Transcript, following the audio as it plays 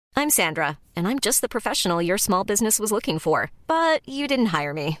I'm Sandra, and I'm just the professional your small business was looking for. But you didn't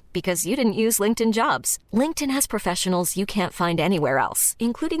hire me because you didn't use LinkedIn Jobs. LinkedIn has professionals you can't find anywhere else,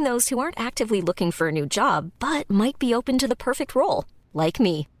 including those who aren't actively looking for a new job, but might be open to the perfect role, like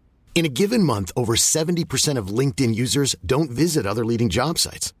me. In a given month, over 70% of LinkedIn users don't visit other leading job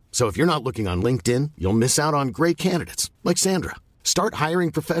sites. So if you're not looking on LinkedIn, you'll miss out on great candidates like Sandra. Start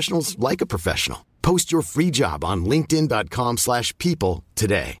hiring professionals like a professional. Post your free job on linkedin.com/people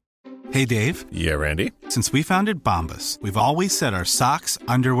today. Hey, Dave. Yeah, Randy. Since we founded Bombas, we've always said our socks,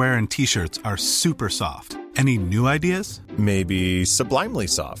 underwear, and T-shirts are super soft. Any new ideas? Maybe sublimely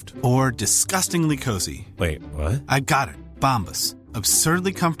soft. Or disgustingly cozy. Wait, what? I got it. Bombas.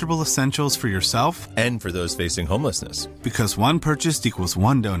 Absurdly comfortable essentials for yourself and for those facing homelessness. Because one purchased equals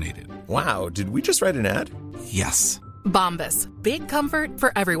one donated. Wow, did we just write an ad? Yes. Bombas. Big comfort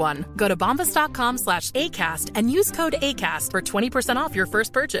for everyone. Go to bombas.com/ACAST and use code ACAST for 20% off your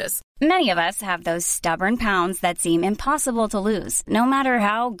first purchase. Many of us have those stubborn pounds that seem impossible to lose, no matter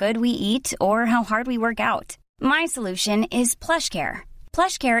how good we eat or how hard we work out. My solution is PlushCare.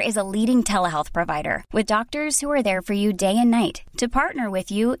 PlushCare is a leading telehealth provider with doctors who are there for you day and night to partner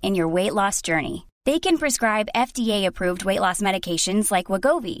with you in your weight loss journey. They can prescribe FDA-approved weight loss medications like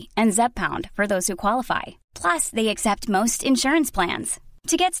Wegovy and Zepbound for those who qualify. Plus, they accept most insurance plans.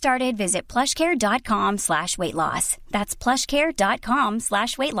 To get started, visit plushcare.com/weightloss. That's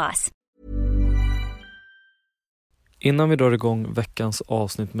plushcare.com/weightloss. Innan vi drar igång veckans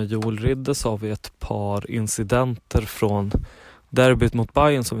avsnitt med Joel Ridder så har vi ett par incidenter från derbyt mot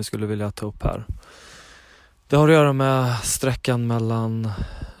Bayern som vi skulle vilja ta upp här. Det har att göra med sträckan mellan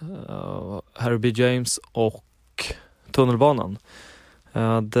Harry B. James och tunnelbanan.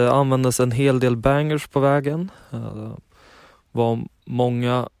 Det användes en hel del bangers på vägen. Det var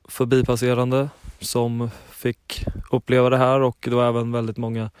många förbipasserande som fick uppleva det här och det var även väldigt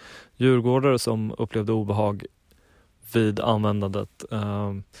många djurgårdare som upplevde obehag vid användandet.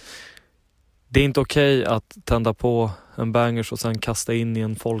 Det är inte okej att tända på en bangers och sen kasta in i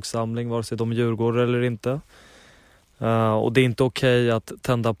en folksamling vare sig de är djurgårdare eller inte. Och det är inte okej att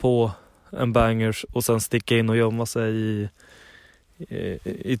tända på en bangers och sen sticka in och gömma sig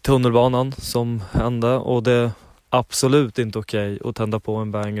i tunnelbanan som hände. Och det är absolut inte okej att tända på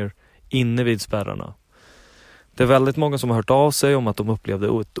en banger inne vid spärrarna. Det är väldigt många som har hört av sig om att de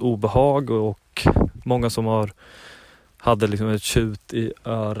upplevde ett obehag och många som hade liksom ett tjut i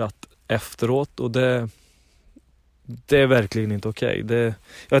örat efteråt och det är verkligen inte okej.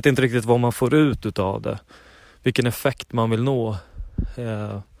 Jag vet inte riktigt vad man får ut utav det. Vilken effekt man vill nå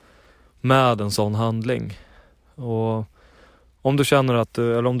med en sån handling. Och om du känner att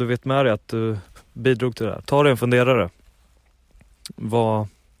eller om du vet med dig att du bidrog till det här, ta dig en funderare. Vad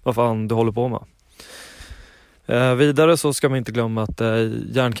fan du håller på med. Vidare så ska man inte glömma att det är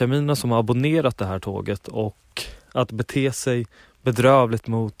Järnkaminerna som har abonnerat det här tåget och att bete sig bedrövligt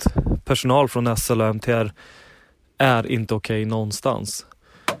mot personal från SL och MTR är inte okej någonstans.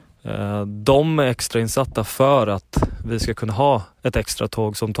 De är extra insatta för att vi ska kunna ha ett extra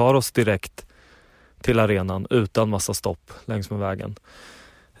tåg som tar oss direkt till arenan utan massa stopp längs med vägen.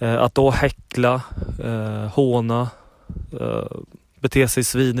 Att då häckla, håna, bete sig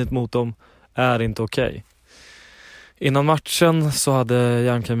svinigt mot dem är inte okej. Innan matchen så hade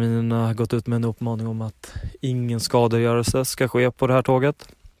Järnkaminerna gått ut med en uppmaning om att ingen skadegörelse ska ske på det här tåget.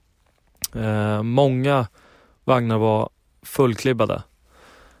 Många vagnar var fullklibbade,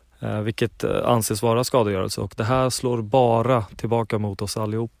 vilket anses vara skadegörelse och det här slår bara tillbaka mot oss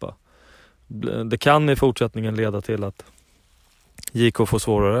allihopa. Det kan i fortsättningen leda till att JK får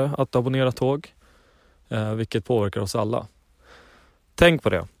svårare att abonnera tåg, vilket påverkar oss alla. Tänk på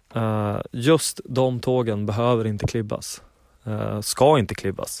det. Just de tågen behöver inte klibbas. Ska inte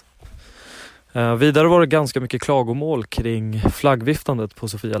klibbas. Vidare var det ganska mycket klagomål kring flaggviftandet på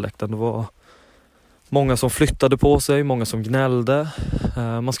Sophialäktaren. Det var många som flyttade på sig, många som gnällde.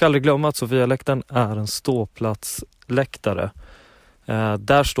 Man ska aldrig glömma att Sophialäktaren är en ståplatsläktare.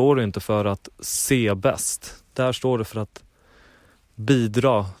 Där står det inte för att se bäst. Där står det för att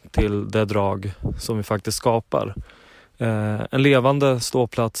bidra till det drag som vi faktiskt skapar. En levande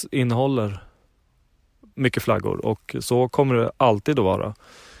ståplats innehåller mycket flaggor och så kommer det alltid att vara.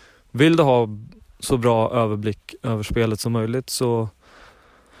 Vill du ha så bra överblick över spelet som möjligt så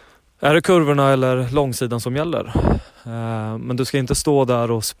är det kurvorna eller långsidan som gäller. Men du ska inte stå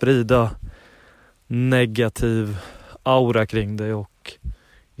där och sprida negativ aura kring dig och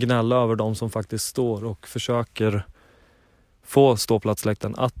gnälla över de som faktiskt står och försöker få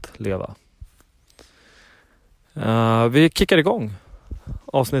ståplatsläktaren att leva. Vi kickar igång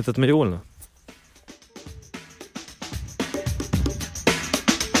avsnittet med Joel nu.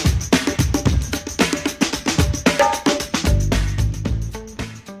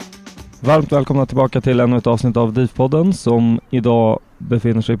 Varmt välkomna tillbaka till ännu ett avsnitt av DIF-podden som idag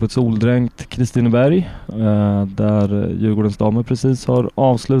befinner sig på ett soldränkt Kristineberg där Djurgårdens damer precis har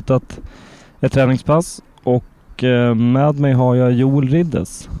avslutat ett träningspass. Och med mig har jag Joel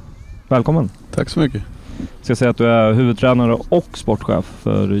Riddes. Välkommen. Tack så mycket. Jag ska säga att du är huvudtränare och sportchef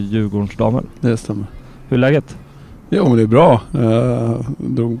för Djurgårdens damer. Det stämmer. Hur är läget? Jo, men det är bra. Jag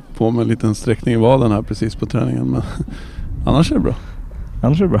drog på mig en liten sträckning i vaden här precis på träningen. Men annars är det bra.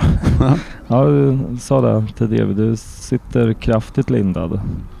 Annars är det bra. Ja, du sa det tidigare. Du sitter kraftigt lindad.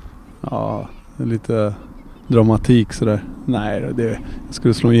 Ja, det är lite dramatik sådär. Nej, jag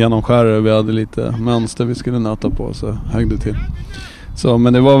skulle slå igenom skärare. Vi hade lite mönster vi skulle nöta på, så högg det till. Så,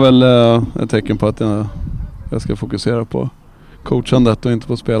 men det var väl ett tecken på att jag ska fokusera på coachandet och inte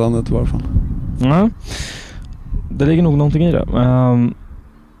på spelandet i varje fall. Ja, det ligger nog någonting i det.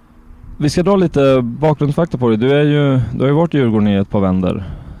 Vi ska dra lite bakgrundsfakta på dig. Du har ju varit i Djurgården i ett par vänder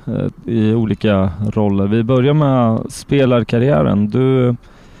i olika roller. Vi börjar med spelarkarriären. Du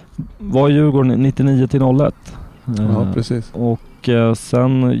var i Djurgården 99-01. Ja, precis. Och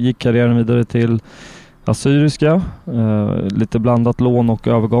sen gick karriären vidare till Assyriska. Lite blandat lån och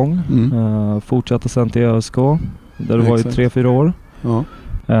övergång. Fortsatte sen till ÖSK där du var i 3-4 år. Ja.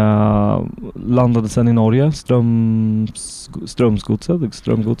 Landade sen i Norge,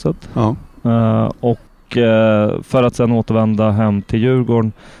 Strömsgodset. Ja. Och för att sen återvända hem till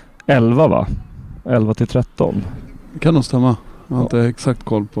Djurgården 11-13. Det kan nog stämma. Jag har inte exakt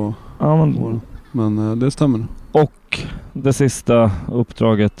koll på men det stämmer. Och det sista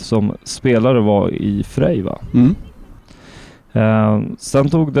uppdraget som spelare var i Frej, va? Sen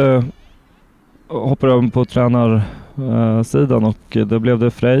hoppade jag på tränarsidan och det blev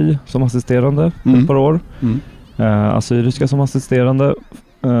det Frej som assisterande ett par år. Assyriska som assisterande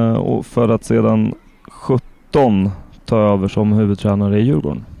och för att sedan 17 ta över som huvudtränare i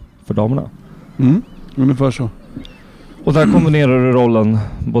Djurgården för damerna. Ungefär så. Och där kombinerar du rollen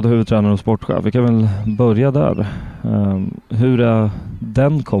både huvudtränare och sportchef. Vi kan väl börja där. Hur är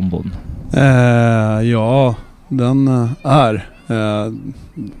den kombon? Ja, den är.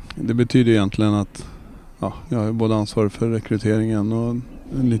 Det betyder egentligen att jag är både ansvarig för rekryteringen och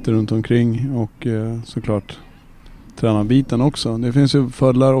lite runt omkring och såklart tränarbiten också. Det finns ju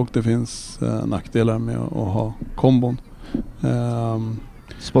fördelar och det finns nackdelar med att ha kombon.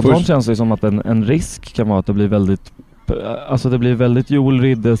 Spontant känns det som att en risk kan vara att det blir väldigt Joel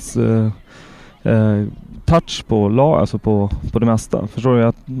Riddes touch på det mesta. Förstår du?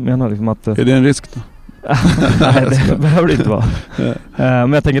 Jag menar liksom att... Är det en risk då? Nej, det behöver det inte vara.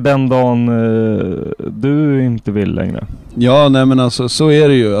 Men jag tänker den dagen du inte vill längre. Ja, nej men alltså så är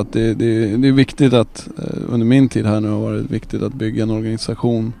det ju. Att det är viktigt att under min tid här nu har varit viktigt att bygga en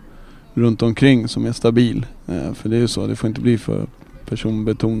organisation runt omkring som är stabil. För det är ju så, det får inte bli för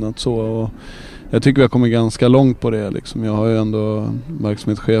personbetonat så. Och jag tycker vi har kommit ganska långt på det liksom. Jag har ju ändå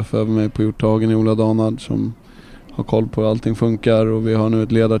verksamhetschef över mig på Hjorthagen i Ola Danard som har koll på hur allting funkar, och vi har nu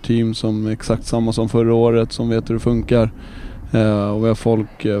ett ledarteam som är exakt samma som förra året som vet hur det funkar, och vi har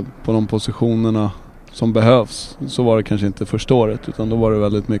folk på de positionerna som behövs. Så var det kanske inte första året, utan då var det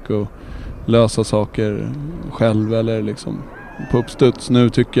väldigt mycket att lösa saker själv eller liksom på uppstuds. Nu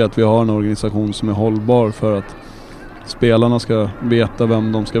tycker jag att vi har en organisation som är hållbar för att spelarna ska veta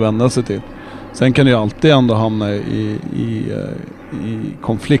vem de ska vända sig till. Sen kan det ju alltid ändå hamna i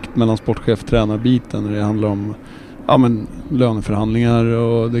konflikt mellan sportchef-tränarbiten när det handlar om löneförhandlingar,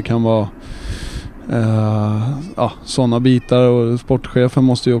 och det kan vara sådana bitar, och sportchefen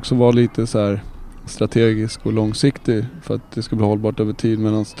måste ju också vara lite så här strategisk och långsiktig för att det ska bli hållbart över tid,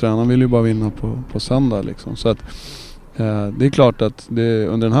 medan tränaren vill ju bara vinna på söndag liksom. Så att det är klart att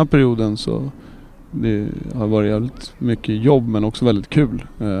under den här perioden så det har varit jävligt mycket jobb men också väldigt kul,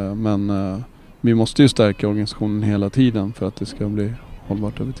 men vi måste ju stärka organisationen hela tiden för att det ska bli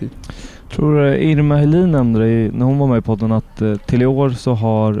hållbart över tid. Tror du Irma Helin nämnde när hon var med i podden att till i år så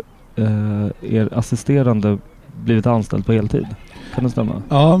har er assisterande blivit anställd på heltid? Kan det stämma?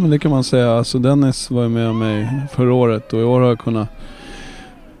 Ja, men det kan man säga. Alltså Dennis var med mig förra året och i år har jag kunnat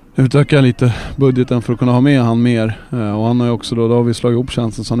utöka lite budgeten för att kunna ha med han mer. Och han har ju också då har vi slagit ihop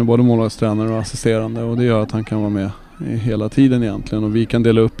tjänsten så han är både målvaktstränare och assisterande, och det gör att han kan vara med hela tiden egentligen, och vi kan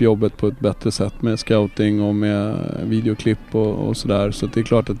dela upp jobbet på ett bättre sätt med scouting och med videoklipp och sådär. Så det är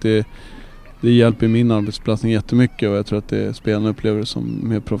klart att det hjälper min arbetsplats jättemycket, och jag tror att det spelarna upplever det som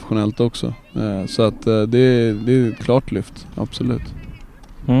mer professionellt också. Så att det är ett klart lyft, absolut.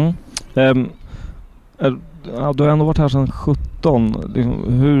 Du har ändå varit här sedan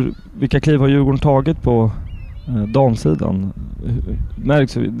 17. Vilka kliv har Djurgården tagit på damsidan.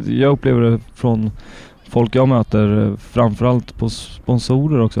 Märks, jag upplever det från folk jag möter, framförallt på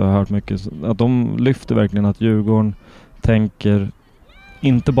sponsorer också har jag hört mycket, att de lyfter verkligen att Djurgården tänker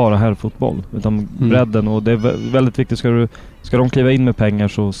inte bara herrfotboll utan bredden, och det är väldigt viktigt. Ska de kliva in med pengar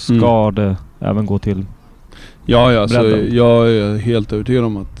så ska det även gå till så jag är helt övertygad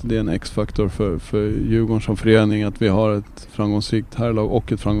om att det är en X-faktor för Djurgården som förening, att vi har ett framgångsrikt herrlag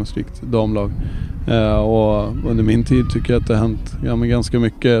och ett framgångsrikt damlag. Och under min tid tycker jag att det har hänt ganska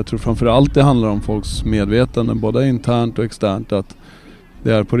mycket. Jag tror framförallt det handlar om folks medvetande, både internt och externt, att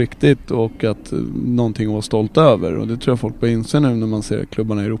det är på riktigt och att någonting att vara stolt över. Och det tror jag folk börjar inse nu när man ser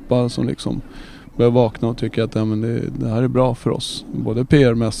klubbarna i Europa som liksom börjar vakna och tycker att det här är bra för oss. Både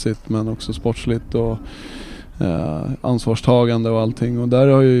PR-mässigt men också sportsligt och ansvarstagande och allting. Och där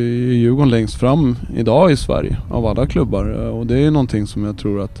har ju Djurgården längst fram idag i Sverige av alla klubbar. Och det är någonting som jag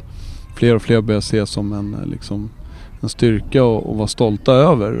tror att fler och fler börjar se som en styrka och vara stolta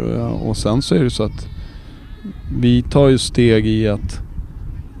över. Och sen så är det så att vi tar ju steg i att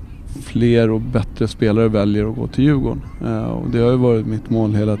fler och bättre spelare väljer att gå till Djurgården. Och det har ju varit mitt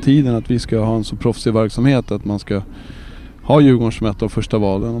mål hela tiden, att vi ska ha en så proffsig verksamhet att man ska ha Djurgården som ett av första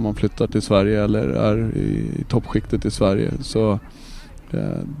valen om man flyttar till Sverige eller är i toppskiktet i Sverige. Så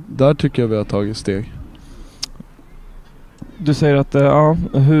där tycker jag vi har tagit steg. Du säger att,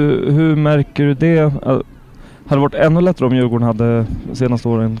 hur märker du det? Hade det varit ännu lättare om Djurgården hade senaste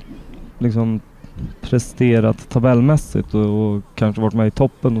åren liksom presterat tabellmässigt och kanske varit med i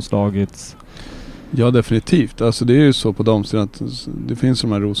toppen och slagits? Ja, definitivt. Alltså det är ju så på damsidan att det finns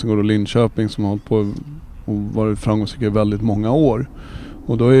de här Rosengård och Linköping som har hållit på och varit framgångsrika i väldigt många år.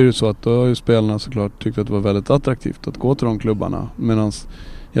 Och då är det så att då har ju spelarna såklart tyckt att det var väldigt attraktivt att gå till de klubbarna. Medan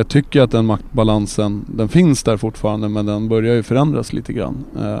jag tycker att den maktbalansen, den finns där fortfarande, men den börjar ju förändras lite grann.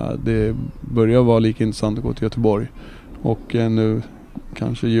 Det börjar vara lika intressant att gå till Göteborg. Och nu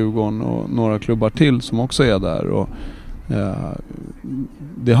kanske Djurgården och några klubbar till som också är där. Och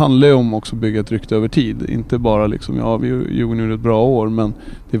det handlar ju om också att bygga ett rykte över tid. Inte bara liksom, Djurgården gjorde ett bra år, men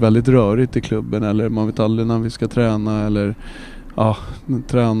det är väldigt rörigt i klubben. Eller man vet aldrig när vi ska träna, eller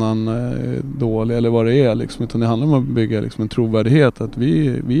tränaren är dålig eller vad det är liksom. Utan det handlar om att bygga liksom en trovärdighet att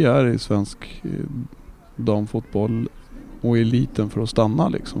vi är i svensk damfotboll och eliten för att stanna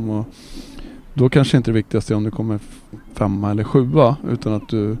liksom. Och då kanske inte det viktigaste är om du kommer 5 eller 7, utan att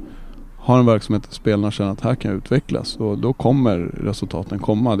du har en verksamhet där spelarna känner att här kan utvecklas, och då kommer resultaten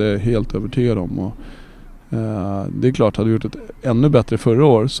komma. Det är jag helt övertygad om. Och det är klart, hade vi gjort ett ännu bättre förra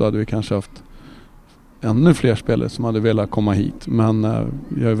år så hade vi kanske haft ännu fler spelare som hade velat komma hit. Men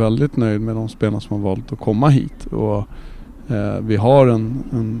jag är väldigt nöjd med de spelarna som har valt att komma hit. Och vi har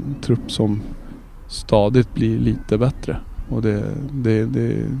en trupp som stadigt blir lite bättre. Och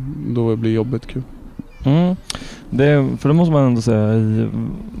då blir jobbet kul. För det måste man ändå säga, i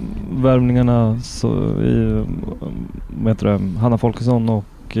värvningarna i Hanna Folkesson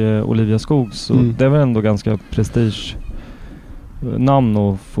och Olivia Skog, så det är väl ändå ganska prestige namn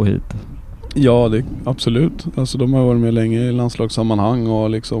att få hit. Ja, det absolut. Alltså de har varit med länge i landslagssammanhang och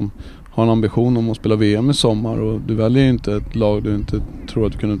liksom har en ambition om att spela VM i sommar, och du väljer ju inte ett lag du inte tror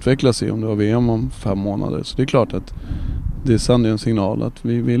att du kan utvecklas i om du har VM om 5 månader. Så det är klart att det sänder en signal att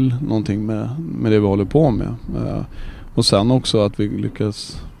vi vill någonting med det vi håller på med. Och sen också att vi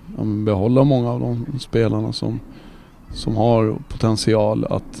lyckas behålla många av de spelarna som har potential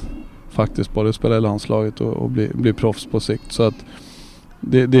att faktiskt både spela i landslaget och bli proffs på sikt. Så att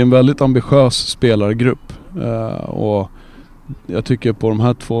det är en väldigt ambitiös spelargrupp. Och jag tycker på de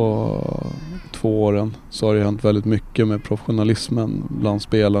här två åren så har det hänt väldigt mycket med professionalismen bland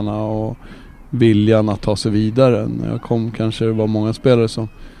spelarna och viljan att ta sig vidare. När jag kom kanske det var många spelare som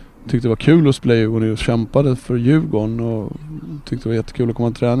tyckte det var kul att spela Djurgården och kämpade för Djurgården och tyckte det var jättekul att komma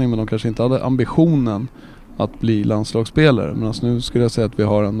till träning, men de kanske inte hade ambitionen att bli landslagsspelare. Men alltså nu skulle jag säga att vi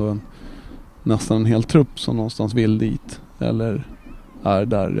har ändå nästan en hel trupp som någonstans vill dit eller är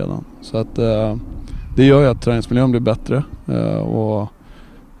där redan. Så att det gör ju att träningsmiljön blir bättre och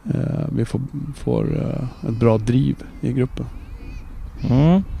vi får ett bra driv i gruppen.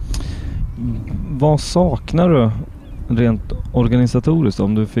 Vad saknar du rent organisatoriskt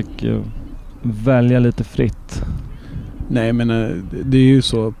om du fick välja lite fritt? Nej, men det är ju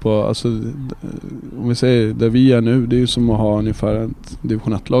så alltså, om vi säger där vi är nu, det är ju som att ha ungefär ett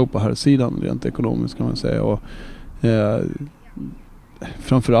division 1-lag på här sidan rent ekonomiskt kan man säga. Och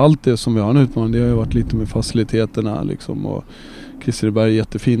framförallt det som vi har en utmaning, det har ju varit lite med faciliteterna liksom, och Kristineberg är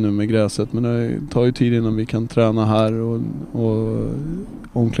jättefin nu med gräset, men det tar ju tid innan vi kan träna här och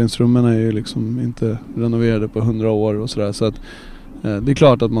omklädningsrummen är ju liksom inte renoverade på 100 år och sådär, så att Det är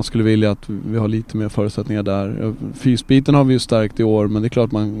klart att man skulle vilja att vi har lite mer förutsättningar där. Fysbiten har vi ju stärkt i år, men det är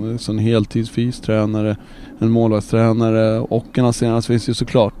klart man som heltidsfystränare, en målvaktstränare och en assisterande, finns ju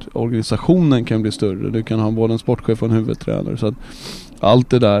såklart. Organisationen kan bli större. Du kan ha både en sportchef och en huvudtränare. Så att allt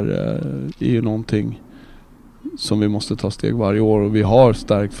det där är ju någonting som vi måste ta steg varje år, och vi har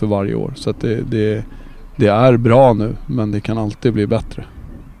stärkt för varje år. Så att det är bra nu, men det kan alltid bli bättre.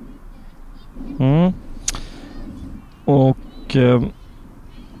 Och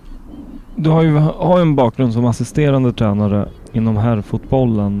du har ju en bakgrund som assisterande tränare inom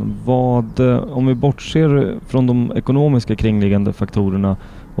herrfotbollen. Om vi bortser från de ekonomiska kringliggande faktorerna,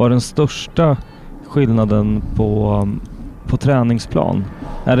 vad är den största skillnaden på träningsplan?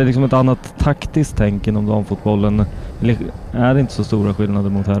 Är det liksom ett annat taktiskt tänk inom damfotbollen, eller är det inte så stora skillnader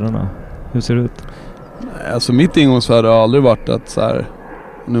mot herrarna? Hur ser det ut? Alltså mitt ingångsvärde har aldrig varit att så här,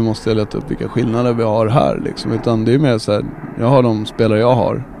 nu måste jag leta upp vilka skillnader vi har här liksom, utan det är mer så här, jag har de spelare jag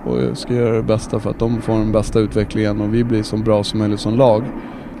har och jag ska göra det bästa för att de får den bästa utvecklingen och vi blir så bra som möjligt som lag.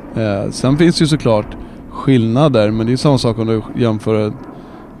 Sen finns det ju såklart skillnader, men det är samma sak om du jämför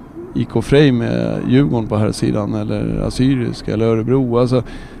IK Frej med Djurgården på här sidan, eller Assyriska eller Örebro. Alltså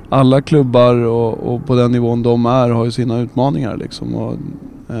alla klubbar och på den nivån de har ju sina utmaningar liksom.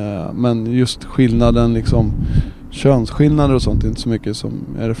 Men just skillnaden liksom, könsskillnader och sånt är inte så mycket som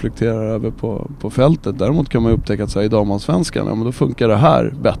jag reflekterar över på fältet. Däremot kan man upptäcka att så här, i damallsvenskan, ja, men då funkar det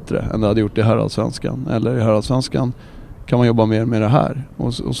här bättre än det hade gjort i herrallsvenskan. Eller i herrallsvenskan kan man jobba mer med det här.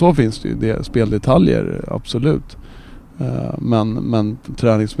 Och så finns det ju speldetaljer, absolut. Men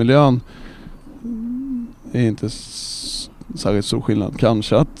träningsmiljön är inte särskilt stor skillnad.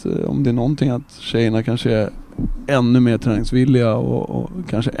 Kanske att om det är någonting att tjejerna kanske är ännu mer träningsvilliga och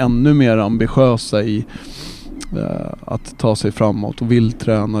kanske ännu mer ambitiösa i att ta sig framåt och vill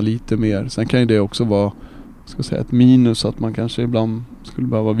träna lite mer. Sen kan ju det också vara, ska säga, ett minus att man kanske ibland skulle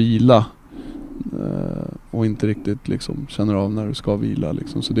behöva vila och inte riktigt liksom känner av när du ska vila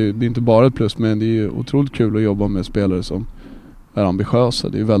liksom. Så det är inte bara ett plus, men det är ju otroligt kul att jobba med spelare som är ambitiösa.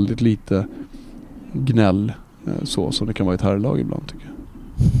 Det är väldigt lite gnäll så som det kan vara i ett herrlag ibland, tycker jag.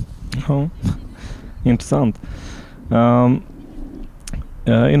 Ja, intressant.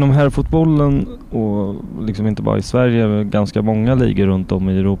 Inom herrfotbollen och liksom inte bara i Sverige, ganska många ligor runt om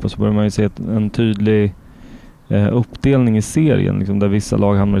i Europa, så börjar man ju se en tydlig uppdelning i serien liksom, där vissa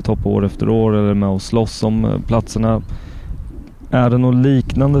lag hamnar i topp år efter år eller med och slåss om platserna. Är det någon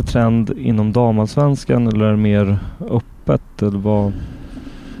liknande trend inom damallsvenskan, eller är det mer öppet, eller vad?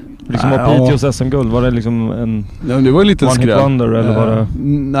 Liksom Piteås SM-guld, var det liksom en det var lite skräll. Eller var det?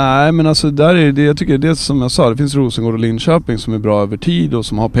 Nej, men alltså där är det, jag tycker det är som jag sa, det finns Rosengård och Linköping som är bra över tid och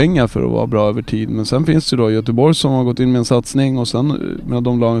som har pengar för att vara bra över tid. Men sen finns det då Göteborg som har gått in med en satsning, och sen med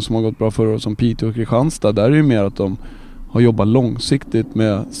de lagen som har gått bra förra året som Piteå och Kristianstad, där är det ju mer att de har jobbat långsiktigt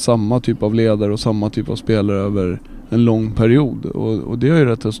med samma typ av ledare och samma typ av spelare över en lång period. Och det har ju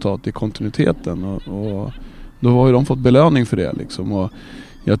rätt resultat i kontinuiteten, och då har ju de fått belöning för det liksom. Och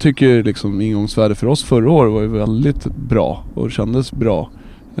jag tycker liksom ingångsvärde för oss förra året var ju väldigt bra och kändes bra.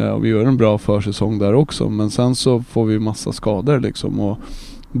 Och vi gör en bra försäsong där också, men sen så får vi massa skador liksom, och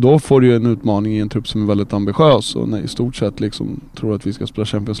då får du ju en utmaning i en trupp som är väldigt ambitiös och i stort sett liksom tror att vi ska spela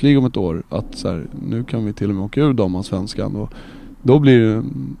Champions League om ett år, att så här, nu kan vi till och med åka ur damallsvenskan, och då blir det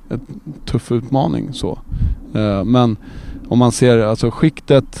en tuff utmaning så. Men om man ser alltså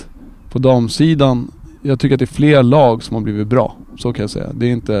skiktet på damsidan, jag tycker att det är fler lag som har blivit bra, så kan jag säga. Det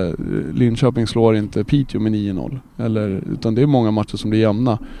är inte, Linköping slår inte Piteå med 9-0, utan det är många matcher som blir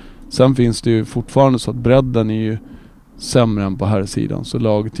jämna. Sen finns det ju fortfarande så att bredden är ju sämre än på här sidan. Så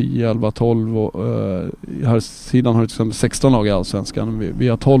lag 10, 11, 12 och här sidan har till exempel 16 lag i allsvenskan. Vi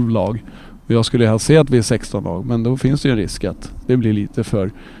har 12 lag. Och jag skulle helst se att vi är 16 lag, men då finns det ju en risk att det blir lite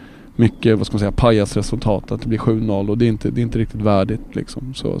för mycket, vad ska man säga, pajasresultat, att det blir 7-0, och det är inte riktigt värdigt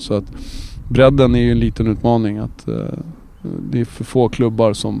liksom. Så att bredden är ju en liten utmaning, att det är för få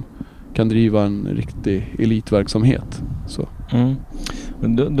klubbar som kan driva en riktig elitverksamhet. Så. Mm.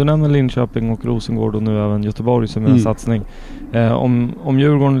 Du nämner Linköping och Rosengård och nu även Göteborg som är en satsning. Om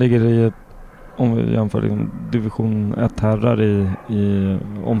Djurgården ligger i, om vi jämför division 1 herrar i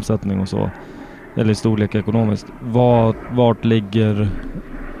omsättning och så, eller i storlek ekonomiskt, vart ligger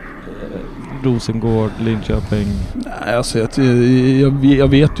Rosengård, Linköping? Nej, alltså jag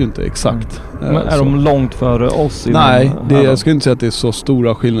vet ju inte exakt. Men är de långt före oss? Nej, jag skulle inte säga att det är så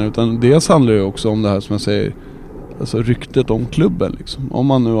stora skillnader, utan dels handlar det också om det här som jag säger, alltså ryktet om klubben liksom. Om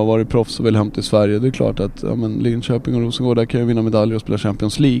man nu har varit proffs och vill hem till Sverige, det är klart att Linköping och Rosengård, där kan ju vinna medaljer och spela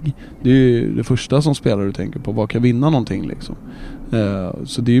Champions League. Det är ju det första som spelare du tänker på, vad kan vinna någonting liksom.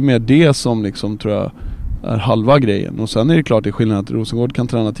 Så det är ju mer det som liksom, tror jag, är halva grejen. Och sen är det klart det är skillnad att Rosengård kan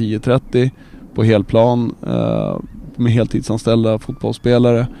träna 10-30 på helplan med heltidsanställda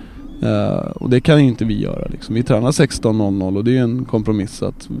fotbollsspelare. Och det kan ju inte vi göra. Liksom. Vi tränar 16.00 och det är en kompromiss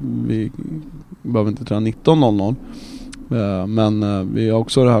att vi behöver inte träna 19.00. Men vi har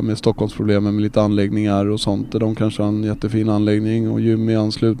också det här med Stockholmsproblemen med lite anläggningar och sånt. De kanske har en jättefin anläggning och gym i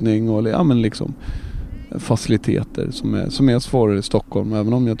anslutning och ja, men liksom faciliteter som är svårare i Stockholm.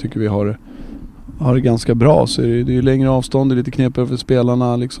 Även om jag tycker vi har det ganska bra, så är det är längre avstånd, det är lite knepigare för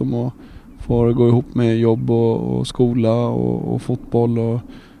spelarna liksom, och får gå ihop med jobb och skola och fotboll och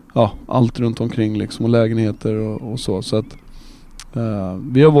ja, allt runt omkring liksom, och lägenheter och så. Så att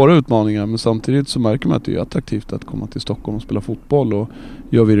vi har våra utmaningar, men samtidigt så märker man att det är attraktivt att komma till Stockholm och spela fotboll, och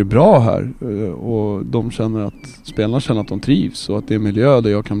gör vi det bra här och spelarna känner att de trivs och att det är miljö där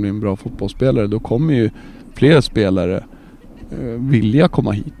jag kan bli en bra fotbollsspelare, då kommer ju fler spelare vilja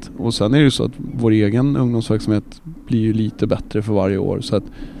komma hit. Och sen är det ju så att vår egen ungdomsverksamhet blir ju lite bättre för varje år, så att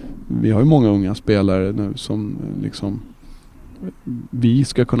vi har ju många unga spelare nu som liksom vi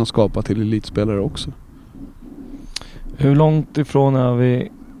ska kunna skapa till elitspelare också. Hur långt ifrån är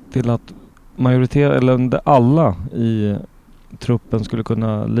vi till att majoriteten eller alla i truppen skulle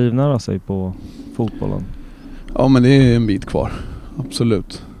kunna livnära sig på fotbollen? Ja, men det är en bit kvar.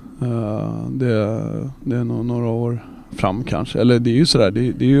 Absolut. Det är nog några år fram kanske. Eller det är ju sådär,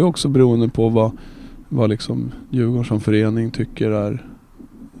 det är ju också beroende på vad liksom Djurgården som förening tycker är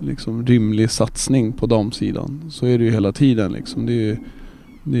liksom rimlig satsning på damsidan. Så är det ju hela tiden liksom. Det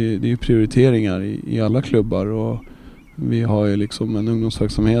är ju prioriteringar i alla klubbar, och vi har ju liksom en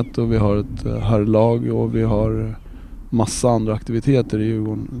ungdomsverksamhet och vi har ett herrlag och vi har massa andra aktiviteter i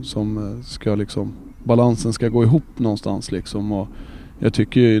Djurgården som ska liksom, balansen ska gå ihop någonstans liksom. Och jag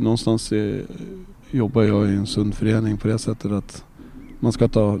tycker ju någonstans jobbar jag i en sund förening på det sättet att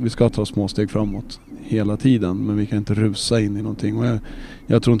vi ska ta små steg framåt hela tiden, men vi kan inte rusa in i någonting. Och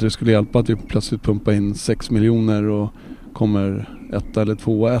jag tror inte det skulle hjälpa att vi plötsligt pumpar in 6 miljoner och kommer 1 eller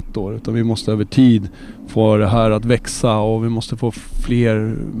 2 ett år, utan vi måste över tid få det här att växa, och vi måste få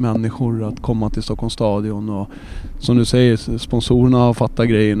fler människor att komma till Stockholms stadion. Och som du säger, sponsorerna har fattat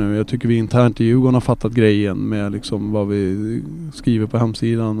grejer nu. Jag tycker vi internt i Djurgården har fattat grejen med liksom vad vi skriver på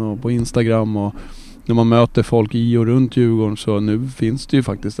hemsidan och på Instagram, och när man möter folk i och runt Djurgården, så nu finns det ju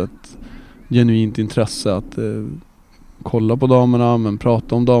faktiskt ett genuint intresse att kolla på damerna, men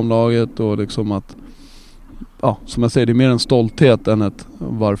prata om damlaget, och liksom att, ja, som jag säger, det är mer en stolthet än ett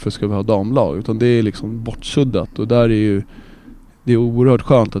varför ska vi ha damlag, utan det är liksom bortsuddat, och där är det är oerhört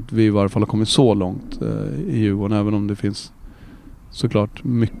skönt att vi i varje fall har kommit så långt i Djurgården, även om det finns såklart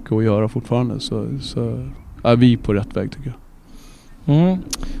mycket att göra fortfarande, så är vi på rätt väg, tycker jag.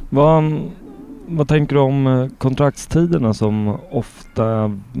 Vad tänker du om kontraktstiderna som ofta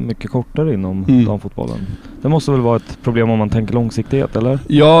är mycket kortare inom damfotbollen? Det måste väl vara ett problem om man tänker långsiktighet, eller?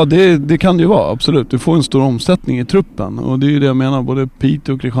 Ja, det kan det ju vara, absolut. Du får en stor omsättning i truppen, och det är ju det jag menar. Både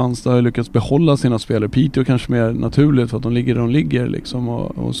Piteå och Kristianstad har lyckats behålla sina spelare. Piteå kanske mer naturligt för att de ligger där de ligger liksom,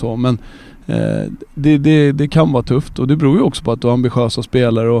 och så. Men det kan vara tufft, och det beror ju också på att du har ambitiösa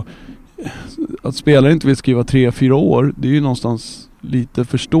spelare, och att spelare inte vill skriva 3-4 år, det är ju någonstans lite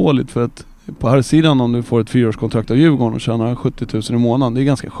förståeligt, för att på här sidan, om du får ett 4-årskontrakt av Djurgården och tjänar 70 000 i månaden, det är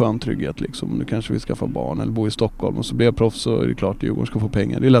ganska skön trygghet liksom. Du kanske vill skaffa barn eller bo i Stockholm, och så blir jag proffs, så är det klart att Djurgården ska få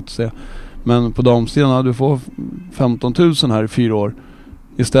pengar. Det är lätt att säga. Men på damsidan, du får 15 000 här i 4 år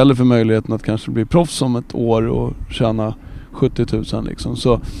istället för möjligheten att kanske bli proffs om ett år och tjäna 70 000 liksom.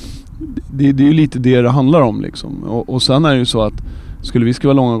 Så det är ju lite det handlar om liksom. Och sen är det ju så att skulle vi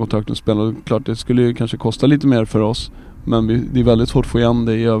skriva långa kontrakt med spelare, klart det skulle ju kanske kosta lite mer för oss. Men det är väldigt svårt att få igen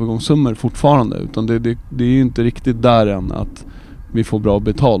det i övergångssummor fortfarande. Utan det är ju inte riktigt där än att vi får bra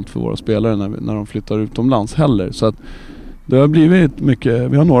betalt för våra spelare när de flyttar utomlands heller. Så att det har blivit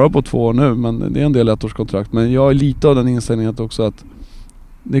mycket. Vi har några på 2 år nu, men det är en del ettårskontrakt. Men jag är lite av den inställningen också att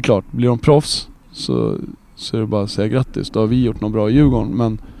det är klart, blir de proffs så är det bara att säga grattis. Då har vi gjort något bra i Djurgården.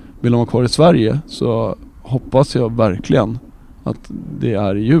 Men vill de vara kvar i Sverige, så hoppas jag verkligen att det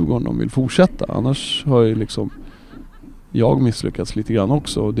är i Djurgården de vill fortsätta. Annars har ju liksom jag misslyckats lite grann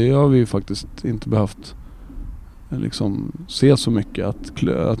också, och det har vi faktiskt inte behövt liksom se så mycket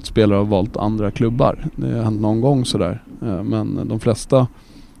att spelare har valt andra klubbar. Det har hänt någon gång sådär, men de flesta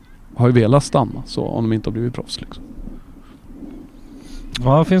har ju velat stanna så om de inte har blivit proffs liksom.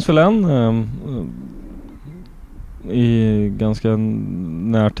 Ja, det finns väl en i ganska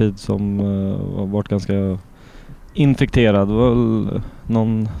närtid som har varit ganska infekterad. Det var väl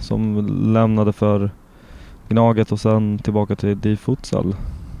någon som lämnade för Gnaget och sen tillbaka till DIF Futsal.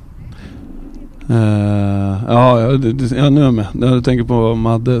 Ja, nu är jag med. Jag tänker på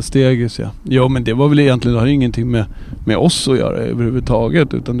Madde Stegis, ja. Ja, men det var väl egentligen, det har ingenting med oss att göra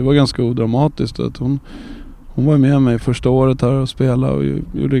överhuvudtaget, utan det var ganska odramatiskt att hon var med mig första året här och spelade och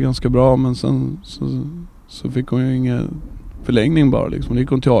gjorde det ganska bra, men sen så fick hon ju ingen förlängning bara liksom. Det gick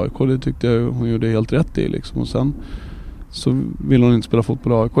hon till AIK, det tyckte jag hon gjorde helt rätt i liksom. Och sen så ville hon inte spela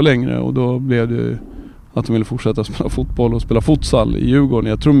fotboll i AIK längre, och då blev det att hon ville fortsätta spela fotboll och spela futsal i Djurgården.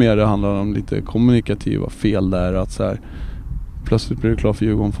 Jag tror mer det handlar om lite kommunikativa fel där, att så här, plötsligt blir du klar för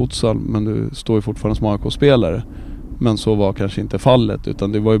Djurgården futsal, men du står ju fortfarande som AIK-spelare. Men så var kanske inte fallet,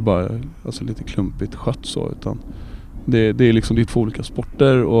 utan det var ju bara alltså, lite klumpigt skött så, utan det är liksom lite för olika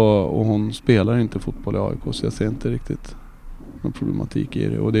sporter, och hon spelar inte fotboll i AIK, så jag ser inte riktigt någon problematik i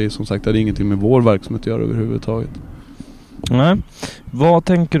det. Och det är som sagt, det är ingenting med vår verksamhet att göra överhuvudtaget. Nej. Vad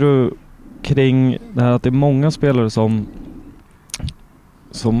tänker du kring det här att det är många spelare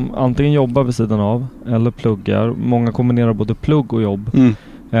som antingen jobbar vid sidan av eller pluggar? Många kombinerar både plugg och jobb.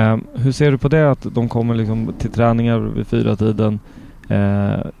 Hur ser du på det, att de kommer liksom till träningar vid 4-tiden?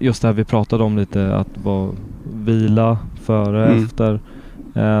 Just det här vi pratade om lite, att vara vila före, efter.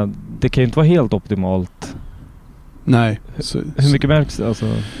 Det kan ju inte vara helt optimalt. Nej. Hur mycket märks?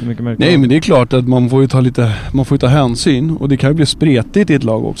 Nej, men det är klart att man får ju ta hänsyn, och det kan ju bli spretigt i ett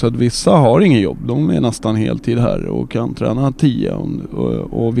lag också, att vissa har ingen jobb, de är nästan heltid här och kan träna 10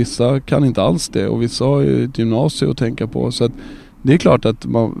 och vissa kan inte alls det, och vissa har ju ett gymnasium att tänka på, så att det är klart att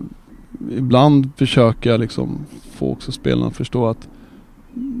man ibland försöker liksom få också spelarna att förstå att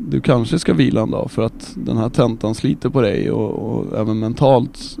du kanske ska vila en dag, för att den här tentan sliter på dig, och även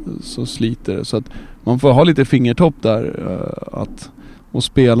mentalt så sliter det, så att man får ha lite fingertopp där, och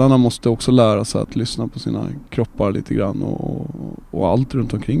spelarna måste också lära sig att lyssna på sina kroppar lite grann, och allt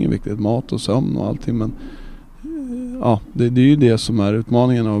runt omkring är viktigt, mat och sömn och allting, men ja, det är ju det som är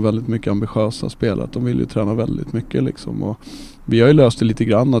utmaningen av väldigt mycket ambitiösa spelare, att de vill ju träna väldigt mycket liksom, och vi har ju löst det lite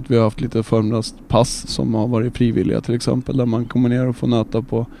grann, att vi har haft lite förmiddagspass som har varit frivilliga till exempel, där man kommer ner och får nöta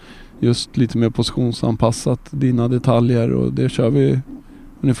på just lite mer positionsanpassat dina detaljer, och det kör vi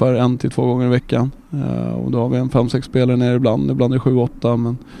ungefär 1 till 2 gånger i veckan, och då har vi en 5-6 spelare ner ibland är det 7-8,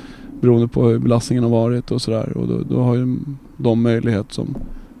 men beroende på hur belastningen har varit och sådär, och då har ju de möjlighet som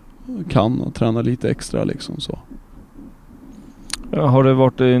kan att träna lite extra liksom så. Har det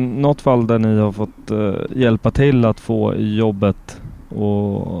varit i något fall där ni har fått hjälpa till att få jobbet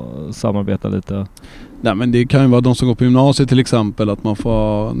och samarbeta lite? Nej, men det kan ju vara de som går på gymnasiet till exempel, att man får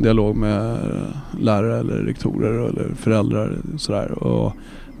ha en dialog med lärare eller rektorer eller föräldrar och sådär.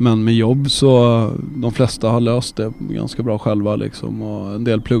 Men med jobb så de flesta har löst det ganska bra själva liksom, och en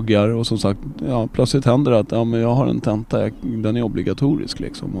del pluggar, och som sagt, ja, plötsligt händer det att men jag har en tenta, den är obligatorisk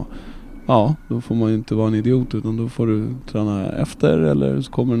liksom, och ja, då får man ju inte vara en idiot, utan då får du träna efter, eller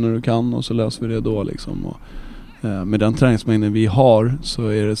så kommer du när du kan, och så löser vi det då liksom. Och med den träningsmängden vi har så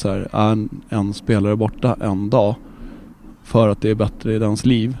är det så här, en spelare borta en dag för att det är bättre i dens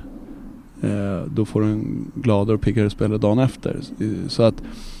liv, då får du en gladare och piggare spelare dagen efter. Så att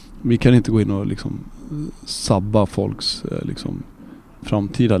vi kan inte gå in och liksom sabba folks liksom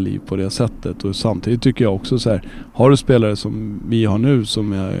framtida liv på det sättet. Och samtidigt tycker jag också så här, har du spelare som vi har nu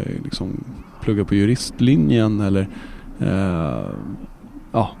som är liksom pluggar på juristlinjen eller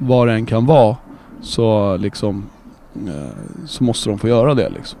vad det än kan vara, så liksom så måste de få göra det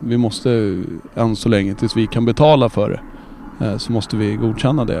liksom. Vi måste än så länge tills vi kan betala för det, så måste vi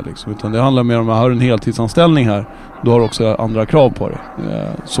godkänna det liksom. Utan det handlar mer om att har en heltidsanställning här, då har du också andra krav på det,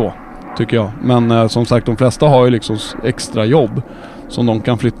 så tycker jag. Men som sagt, de flesta har ju liksom extra jobb som de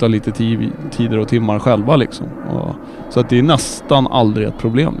kan flytta lite tider och timmar själva liksom. Så att det är nästan aldrig ett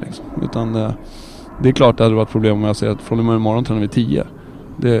problem liksom. Utan det är klart att det hade varit problem om jag säger att från imorgon tränar vi 10.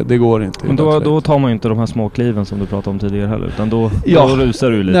 Det går inte. Men då tar man ju inte de här små kliven som du pratade om tidigare heller, utan då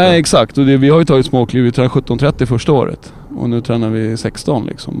rusar du lite. Nej, exakt. Och vi har ju tagit små kliv. Vi tränade 17:30 första året. Och nu tränar vi 16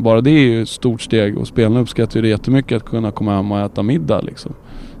 liksom. Bara det är ju ett stort steg, och spelarna uppskattar ju det jättemycket att kunna komma hem och äta middag liksom.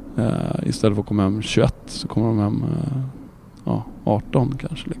 Istället för att komma hem 21 så kommer de hem 18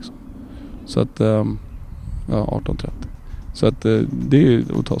 kanske liksom. Så att 18:30. Så att det är ju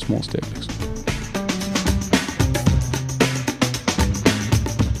att ta små steg liksom.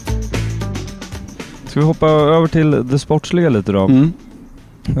 Ska vi hoppa över till det sportsliga lite då?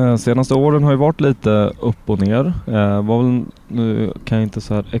 Senaste åren har ju varit lite upp och ner. Nu kan jag inte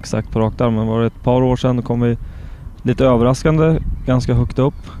så här exakt på rakt arm, men var det ett par år sedan kom vi lite överraskande ganska högt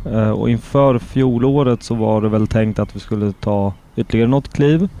upp. Och inför fjolåret så var det väl tänkt att vi skulle ta ytterligare något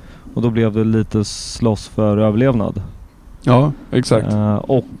kliv. Och då blev det lite slåss för överlevnad. Ja, exakt.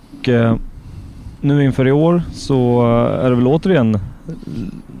 Nu inför i år så är det väl återigen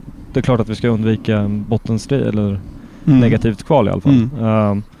det är klart att vi ska undvika en bottenstrid eller negativt kval i alla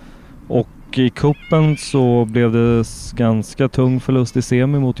fall. Och i kuppen så blev det ganska tung förlust i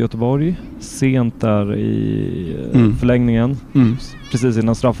semi mot Göteborg. Sent där i förlängningen. Precis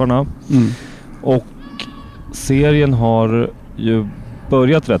innan straffarna. Och serien har ju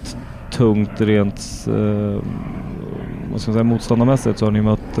börjat rätt tungt rent vad ska man säga, motståndarmässigt. Så har ni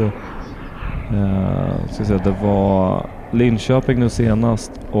mött ska jag säga, det var Linköping nu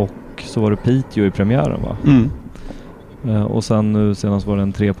senast och så var det Piteå i premiären, va? Och sen nu senast var det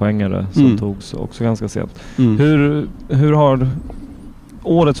en 3-poängare som togs också ganska sent. Hur har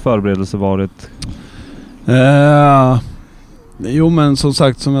årets förberedelse varit? Jo, men som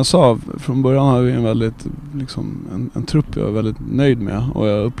sagt, som jag sa, från början har vi en väldigt liksom, en trupp jag är väldigt nöjd med, och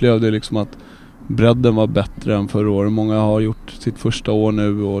jag upplevde liksom att bredden var bättre än förra året. Många har gjort sitt första år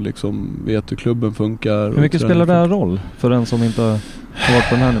nu och liksom vet hur klubben funkar. Hur mycket spelar det här roll för den som inte har varit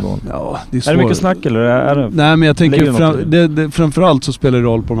på den här nivån? Ja, det är det mycket snack eller är det? Nej, men jag tänker framförallt så spelar det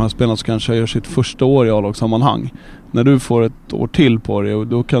roll på de här spelarna som kanske gör sitt första år i A-lagssammanhang. När du får ett år till på det, och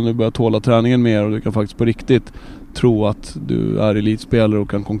då kan du börja tåla träningen mer och du kan faktiskt på riktigt tro att du är elitspelare och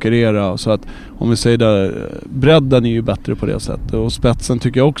kan konkurrera. Så att om vi säger där, bredden är ju bättre på det sättet, och spetsen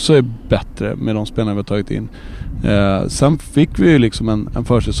tycker jag också är bättre med de spelarna vi har tagit in. Sen fick vi ju liksom en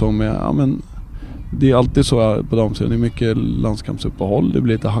försäsong med, ja men det är alltid så på de sidan, det är mycket landskampsuppehåll, det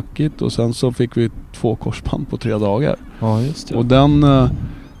blir lite hackigt, och sen så fick vi 2 korsband på 3 dagar. Ja, just det. Och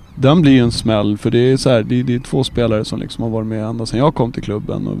den blir ju en smäll, för det är så här, det är 2 spelare som liksom har varit med ända sedan jag kom till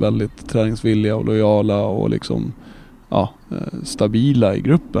klubben och väldigt träningsvilliga och lojala och liksom stabila i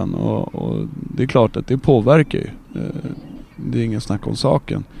gruppen, och det är klart att det påverkar ju. Det är ingen snack om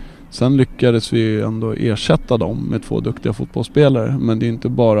saken. Sen lyckades vi ändå ersätta dem med 2 duktiga fotbollsspelare, men det är inte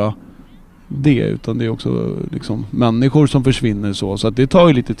bara det, utan det är också liksom människor som försvinner, så att det tar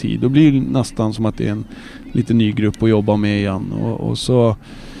ju lite tid. Då blir det nästan som att det är en lite ny grupp att jobba med igen, och så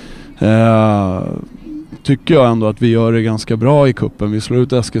tycker jag ändå att vi gör det ganska bra i kuppen. Vi slår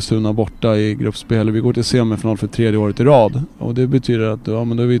ut Eskilstuna borta i gruppspel. Vi går till semifinal för 3:e året i rad, och det betyder att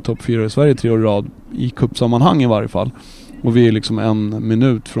men då är vi topp 4 i Sverige 3 år i rad i kuppsammanhang i varje fall, och vi är liksom 1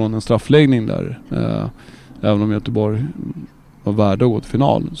 minut från en straffläggning där. Även om Göteborg var värda att gå till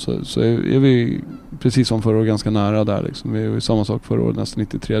final, så är vi precis som förra året ganska nära där liksom. Vi är ju samma sak förra året, nästan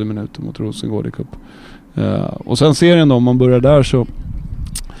 93 minuter mot Rosengård i cup. Och sen serien då, om man börjar där, så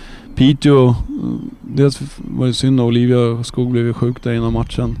Piteå, dels var det synd att Olivia Skog blev sjuk där innan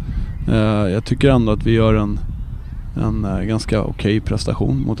matchen. Jag tycker ändå att vi gör en ganska okej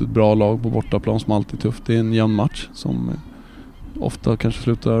prestation mot ett bra lag på bortaplan som alltid är tufft. Det är en jämn match som ofta kanske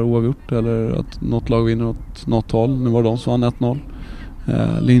slutar oavgjort, eller att något lag vinner åt något håll. Nu var det de som vann 1-0.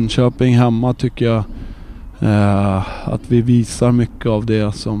 Linköping hemma tycker jag att vi visar mycket av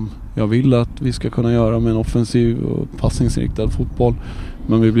det som jag vill att vi ska kunna göra med en offensiv och passningsriktad fotboll.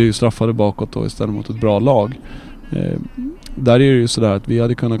 Men vi blir ju straffade bakåt då istället mot ett bra lag. Där är det ju sådär att vi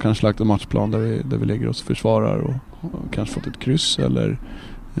hade kunnat kanske lagt en matchplan där vi lägger oss och försvarar och kanske fått ett kryss eller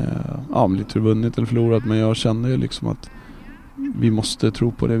lite vunnit eller förlorat. Men jag känner ju liksom att vi måste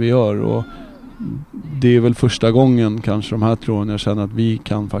tro på det vi gör, och det är väl första gången kanske de här 3 åren jag känner att vi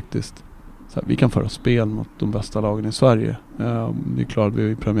kan faktiskt vi kan föra spel mot de bästa lagen i Sverige. Det är klart vi är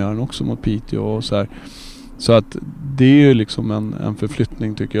i premiären också mot Piteå och så här. Så att det är ju liksom en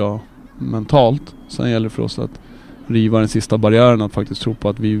förflyttning tycker jag mentalt. Sen gäller det för oss att riva den sista barriären, att faktiskt tro på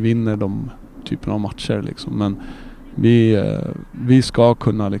att vi vinner de typerna av matcher liksom. Men vi ska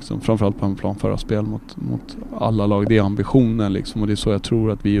kunna liksom, framförallt på en plan, föra spel mot alla lag. Det är ambitionen liksom, och det är så jag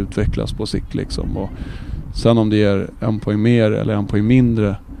tror att vi utvecklas på sikt liksom. Och sen om det är 1 poäng mer eller 1 poäng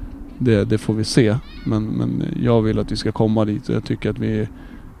mindre, det får vi se. Men jag vill att vi ska komma dit, och jag tycker att vi är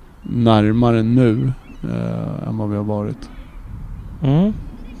närmare nu än vad vi har varit.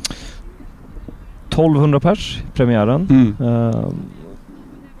 1200 pers i premiären.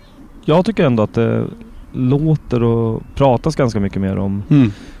 Jag tycker ändå att det låter och pratas ganska mycket mer om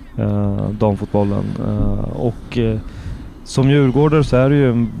damfotbollen. Och som djurgårdare så är det ju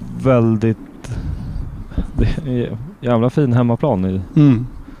en väldigt jävla fin hemmaplan i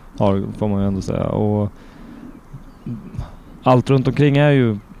får man ju ändå säga. Och allt runt omkring är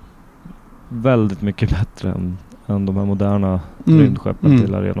ju väldigt mycket bättre än de här moderna rymdskeppen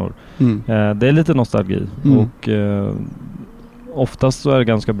till arenor. Det är lite nostalgi och oftast så är det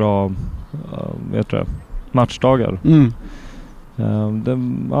ganska bra matchdagar.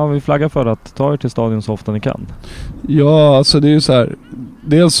 Vi flaggar för att ta er till stadion så ofta ni kan. Ja, alltså det är ju så här.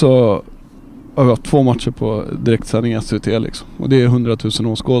 Dels så har vi haft 2 matcher på direktsändning i SVT liksom. Och det är 100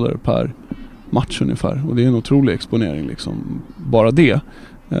 000 åskådare per match ungefär. Och det är en otrolig exponering liksom. Bara det.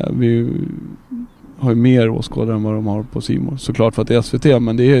 Vi har ju mer åskådare än vad de har på C More. Såklart för att det är SVT,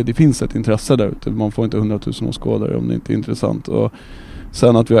 men det finns ett intresse där ute. Man får inte 100 000 åskådare om det inte är intressant. Och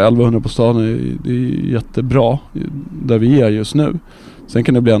sen att vi har 1100 på staden, det är jättebra där vi är just nu. Sen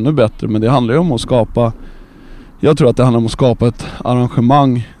kan det bli ännu bättre, men det handlar ju om att skapa... Jag tror att det handlar om att skapa ett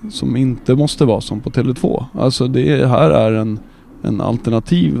arrangemang som inte måste vara som på Tele2. Alltså det här är en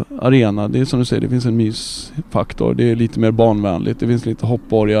alternativ arena. Det är som du säger, det finns en mysfaktor. Det är lite mer barnvänligt. Det finns lite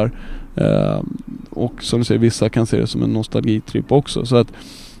hoppborgar. Och som du säger, vissa kan se det som en nostalgitripp också. Så att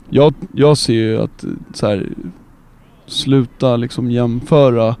jag ser ju att så här, sluta liksom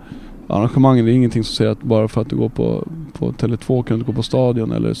jämföra arrangemangen. Det är ingenting som säger att bara för att du går på Tele2 kan du gå på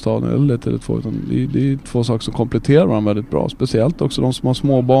stadion eller Tele2. Utan det är två saker som kompletterar varandra väldigt bra. Speciellt också de som har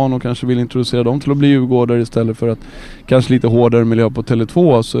små barn och kanske vill introducera dem till att bli djurgårdare istället för att kanske lite hårdare miljö på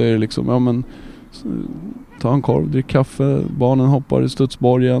Tele2. Så är det liksom, ja men ta en korv, drick kaffe, barnen hoppar i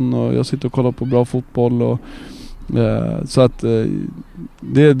studsborgen och jag sitter och kollar på bra fotboll. Och, så att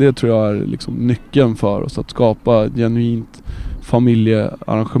det tror jag är liksom nyckeln för oss att skapa ett genuint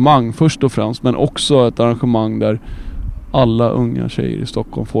familjearrangemang först och främst, men också ett arrangemang där alla unga tjejer i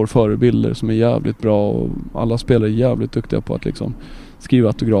Stockholm får förebilder som är jävligt bra och alla spelare är jävligt duktiga på att liksom skriva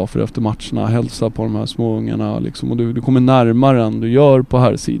autografer efter matcherna, hälsa på de här små ungarna liksom, och du kommer närmare än du gör på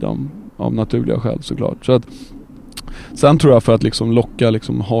här sidan av naturliga skäl såklart. Så att, sen tror jag för att liksom locka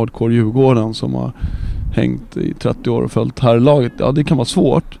liksom hardcore Djurgården som har hängt i 30 år och följt här laget, ja det kan vara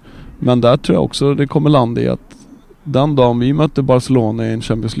svårt, men där tror jag också det kommer landa i att den dagen vi mötte Barcelona i en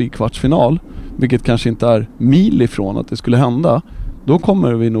Champions League-kvartsfinal, vilket kanske inte är mil ifrån att det skulle hända, då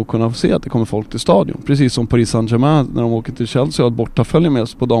kommer vi nog kunna få se att det kommer folk till stadion. Precis som Paris Saint-Germain när de åker till Chelsea och borta följer med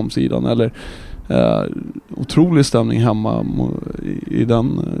oss på damsidan. Eller otrolig stämning hemma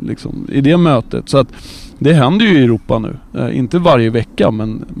i det mötet. Så att det händer ju i Europa nu. Inte varje vecka,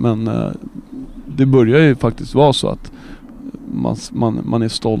 men det börjar ju faktiskt vara så att man är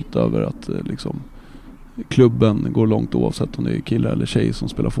stolt över att liksom klubben går långt oavsett om det är killar eller tjej som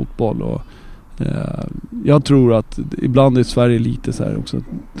spelar fotboll. Och jag tror att ibland i Sverige lite så här också,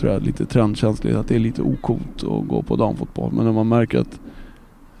 tror jag, lite trendkänsligt att det är lite ocoolt att gå på damfotboll, men när man märker att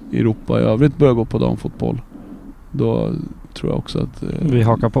Europa i övrigt börjar gå på damfotboll, då tror jag också att vi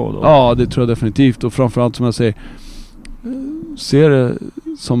hakar på då. Ja, det tror jag definitivt, och framförallt som jag säger, ser det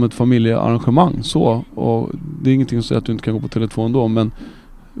som ett familjearrangemang så, och det är ingenting som säger att du inte kan gå på Tele2 ändå, men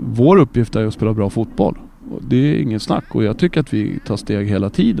vår uppgift är att spela bra fotboll. Och det är inget snack, och jag tycker att vi tar steg hela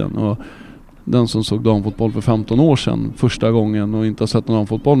tiden. Och den som såg damfotboll för 15 år sedan första gången och inte har sett någon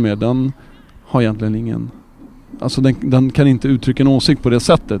damfotboll mer, den har egentligen ingen... Alltså den kan inte uttrycka en åsikt på det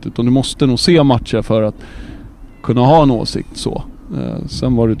sättet, utan du måste nog se matcher för att kunna ha en åsikt så.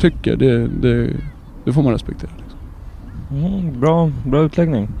 Sen vad du tycker, det får man respektera. Liksom. Bra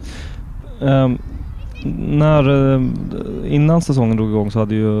utläggning. Innan säsongen drog igång så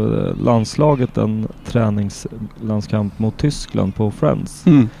hade ju landslaget en träningslandskamp mot Tyskland på Friends.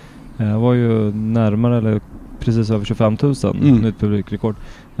 Det var ju närmare eller precis över 25 000 nytt publikrekord.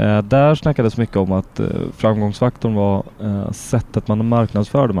 Där snackades mycket om att framgångsfaktorn var sättet man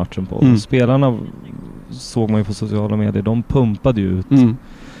marknadsförde matchen på. Spelarna såg man ju på sociala medier, de pumpade ju ut.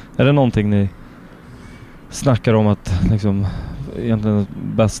 Är det någonting ni snackar om att liksom egentligen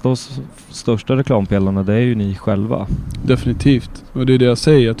bästa och största reklampelarna, det är ju ni själva? Definitivt. Och det är det jag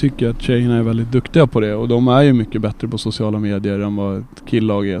säger. Jag tycker att tjejerna är väldigt duktiga på det. Och de är ju mycket bättre på sociala medier än vad ett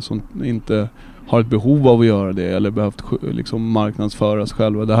killag är som inte har ett behov av att göra det eller behövt liksom marknadsföras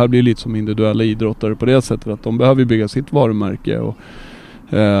själva. Det här blir lite som individuella idrottare på det sättet att de behöver bygga sitt varumärke.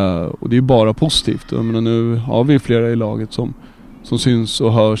 Och det är bara positivt. Jag menar, nu har vi flera i laget som syns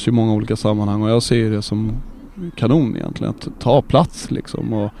och hörs i många olika sammanhang. Och jag ser det som kanon egentligen, att ta plats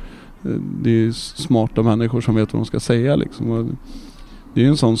liksom, och det är smarta människor som vet vad de ska säga liksom, och det är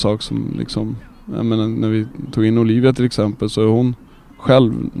en sån sak som liksom, jag menar, när vi tog in Olivia till exempel, så är hon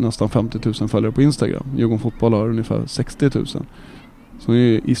själv nästan 50 000 följare på Instagram. Djurgården Fotboll har ungefär 60 000, så hon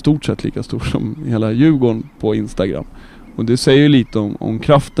är i stort sett lika stor som hela Djurgården på Instagram, och det säger lite om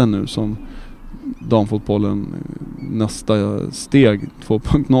kraften nu som damfotbollen nästa steg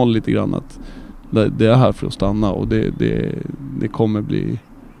 2.0 lite grann, att det är här för att stanna, och det kommer bli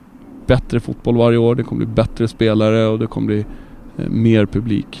bättre fotboll varje år, det kommer bli bättre spelare och det kommer bli mer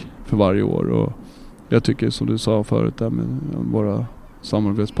publik för varje år. Och jag tycker, som du sa förut där med våra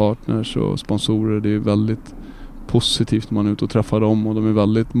samarbetspartners och sponsorer, det är väldigt positivt när man är ute och träffar dem, och de är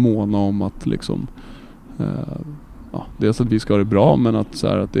väldigt måna om att liksom dels att vi ska ha det bra, men att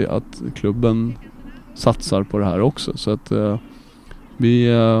klubben satsar på det här också, så att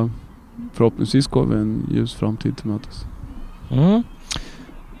förhoppningsvis går vi en ljus framtid till mötes.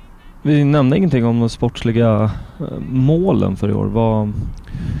 Vi nämnde ingenting om de sportsliga målen för i år.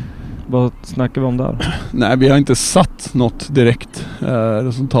 Vad snackar vi om där? Nej, vi har inte satt något direkt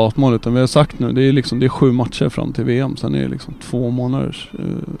resultatmål, utan vi har sagt nu, det är 7 matcher fram till VM. Sen är det 2 månaders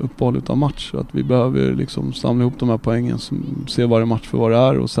uppehåll utav match. Så att vi behöver samla ihop de här poängen, se varje match för vad det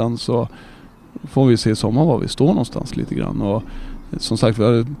är, och sen så får vi se i sommar var vi står någonstans lite grann. Och som sagt, vi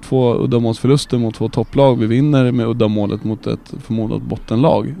har 2 uddamålsförluster mot 2 topplag. Vi vinner med uddamålet mot ett förmodat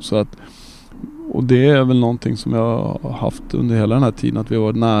bottenlag. Så att, och det är väl någonting som jag har haft under hela den här tiden, att vi har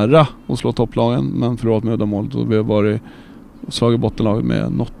varit nära att slå topplagen men förlorat med uddamålet, och vi har varit slagit bottenlaget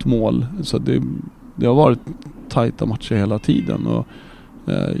med något mål. Så det har varit tajta matcher hela tiden, och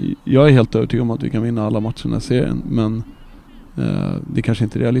jag är helt övertygad om att vi kan vinna alla matcherna i serien, men det kanske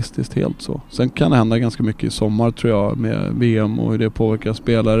inte är realistiskt helt så. Sen kan det hända ganska mycket i sommar, tror jag, med VM och hur det påverkar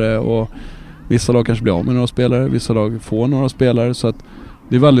spelare, och vissa lag kanske blir av med några spelare, vissa lag får några spelare, så att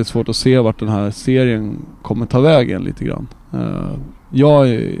det är väldigt svårt att se vart den här serien kommer ta vägen lite grann. Jag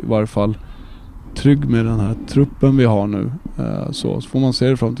är i varje fall trygg med den här truppen vi har nu, så får man se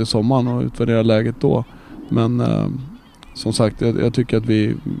det fram till sommaren och utvärdera läget då. Men som sagt, jag tycker att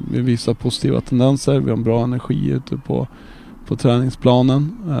vi visar positiva tendenser. Vi har en bra energi ute på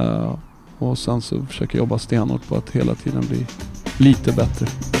träningsplanen, och sen så försöker jag jobba stenhårt på att hela tiden bli lite bättre.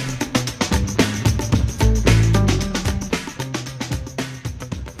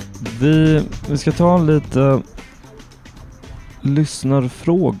 Vi ska ta lite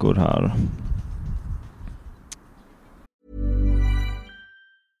lyssnarfrågor här.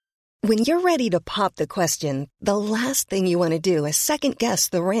 When you're ready to pop the question, the last thing you want to do is second guess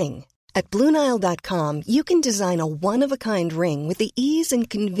the ring. At BlueNile.com, you can design a one-of-a-kind ring with the ease and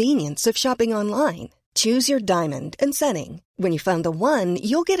convenience of shopping online. Choose your diamond and setting. When you find the one,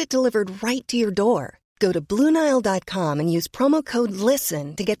 you'll get it delivered right to your door. Go to BlueNile.com and use promo code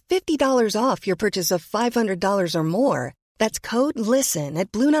LISTEN to get $50 off your purchase of $500 or more. That's code LISTEN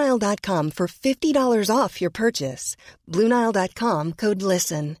at BlueNile.com for $50 off your purchase. BlueNile.com, code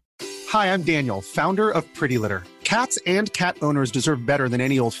LISTEN. Hi, I'm Daniel, founder of Pretty Litter. Cats and cat owners deserve better than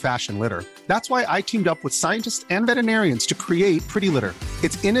any old-fashioned litter. That's why I teamed up with scientists and veterinarians to create Pretty Litter.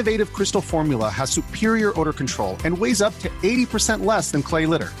 Its innovative crystal formula has superior odor control and weighs up to 80% less than clay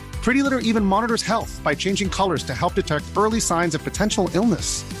litter. Pretty Litter even monitors health by changing colors to help detect early signs of potential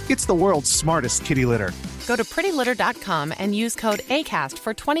illness. It's the world's smartest kitty litter. Go to prettylitter.com and use code ACAST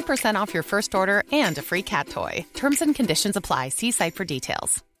for 20% off your first order and a free cat toy. Terms and conditions apply. See site for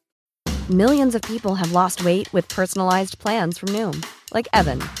details. Millions of people have lost weight with personalized plans from Noom. Like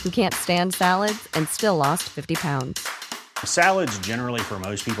Evan, who can't stand salads and still lost 50 pounds. Salads generally for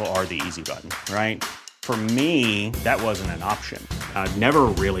most people are the easy button, right? For me, that wasn't an option. I never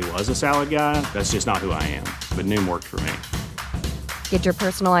really was a salad guy. That's just not who I am. But Noom worked for me. Get your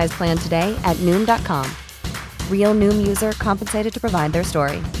personalized plan today at Noom.com. Real Noom user compensated to provide their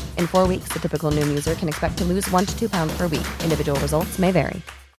story. In 4 weeks, the typical Noom user can expect to lose 1 to 2 pounds per week. Individual results may vary.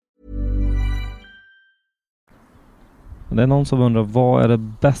 Det är någon som undrar, vad är det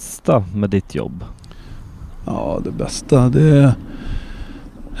bästa med ditt jobb? Ja, det bästa, det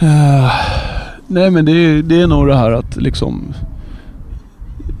nej, men det är nog det här att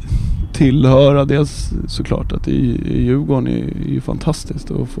tillhöra. Dels såklart att i Djurgården är ju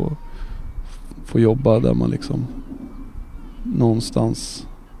fantastiskt att få jobba där man någonstans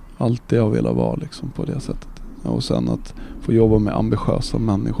alltid har velat vara på det sättet. Och sen att få jobba med ambitiösa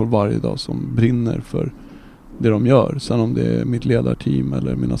människor varje dag som brinner för det de gör. Sen om det är mitt ledarteam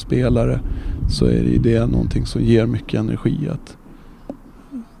eller mina spelare, så är det någonting som ger mycket energi.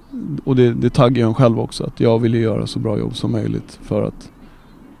 Och det taggar jag själv också, att jag vill göra så bra jobb som möjligt för att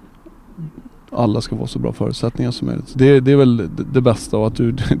alla ska få så bra förutsättningar som möjligt. Det är väl det bästa, och att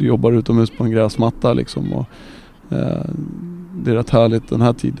du jobbar utomhus på en gräsmatta och det är rätt härligt den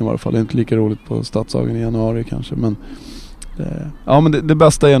här tiden i varje fall. Det är inte lika roligt på Stadshagen i januari kanske, men men det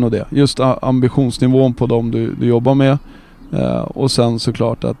bästa är nog det. Just ambitionsnivån på dem du jobbar med, och sen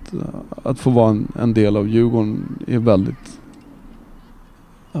såklart att få vara en del av Djurgården är väldigt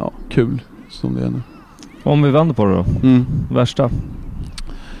kul som det är nu. Om vi vänder på det då. Värsta?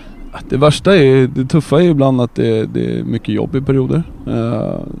 Det värsta är, det tuffa är ibland att det är mycket jobb i perioder.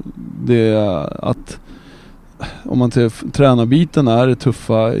 Det är att om man till tränarbiten är det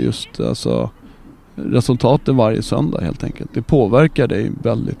tuffa, just resultatet varje söndag helt enkelt. Det påverkar dig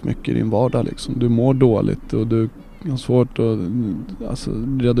väldigt mycket i din vardag Du mår dåligt och du har svårt att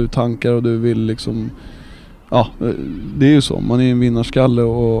reda ut tankar, och du vill det är ju så. Man är en vinnarskalle,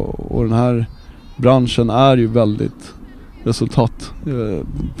 och den här branschen är ju väldigt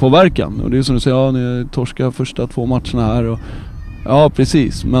resultatpåverkan. Och det är som du säger, ni torskar första 2 matcherna här, och Ja,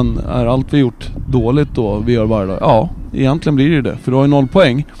 precis. Men är allt vi gjort dåligt då, vi gör varje dag? Ja, egentligen blir det. För du har ju 0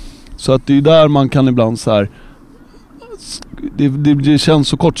 poäng. Så att det är där man kan ibland så här... Det känns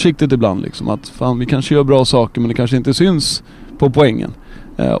så kortsiktigt ibland liksom. Att fan, vi kanske gör bra saker men det kanske inte syns på poängen.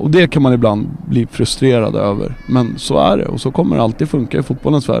 Och det kan man ibland bli frustrerad över. Men så är det. Och så kommer det alltid funka i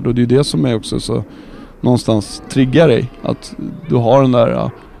fotbollens värld. Och det är det som är också så någonstans triggar dig. Att du har den där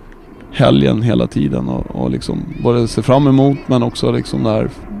helgen hela tiden. Och liksom både se fram emot men också liksom det här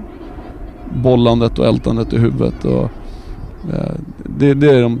bollandet och ältandet i huvudet. Och det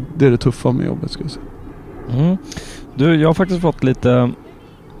är det tuffa med jobbet, ska jag säga. Mm. Du, jag har faktiskt fått lite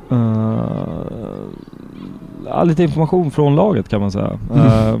information från laget, kan man säga.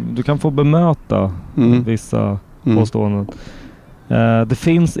 Du kan få bemöta vissa påståenden. Det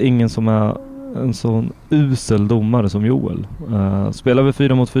finns ingen som är en sån usel domare som Joel. Spelar vi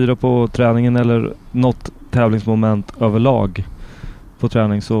 4 mot 4 på träningen eller något tävlingsmoment överlag på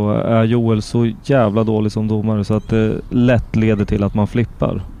träning, så är Joel så jävla dålig som domare så att det lätt leder till att man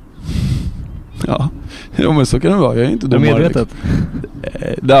flippar. Ja, men så kan det vara. Jag är inte domare. Medvetet?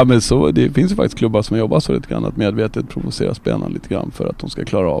 Nej, men så, det finns ju faktiskt klubbar som jobbar så lite grann att medvetet provocera spelarna lite grann för att de ska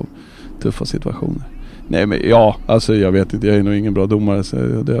klara av tuffa situationer. Nej, men ja, alltså jag vet inte, jag är nog ingen bra domare, så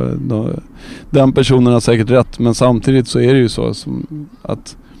den personen har säkert rätt, men samtidigt så är det ju så som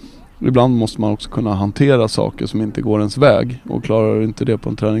att ibland måste man också kunna hantera saker som inte går ens väg, och klarar inte det på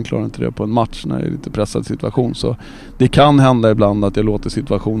en träning, klarar inte det på en match när det är lite pressad situation, så det kan hända ibland att jag låter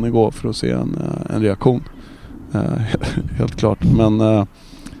situationen gå för att se en reaktion. Helt klart, men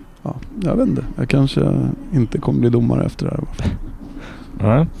ja, jag vet inte, jag kanske inte kommer bli domare efter det här.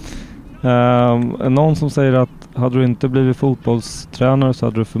 Nej. Någon som säger att hade du inte blivit fotbollstränare så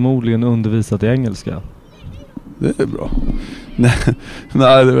hade du förmodligen undervisat i engelska. Det är bra.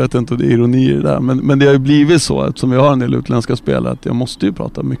 Nej, det vet jag inte om det är ironi i det där. Men det har ju blivit så, eftersom vi har en del utländska spelare, att jag måste ju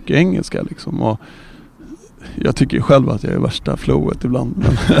prata mycket engelska liksom. Och jag tycker ju själv att jag är värsta flowet ibland.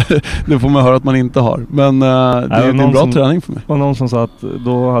 Men det får man höra att man inte har. Men det är en bra träning för mig. Och någon som sa att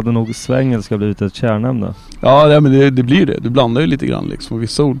då hade nog svengelska blivit ett kärnämne. Ja, men det blir det. Du blandar ju lite grann liksom.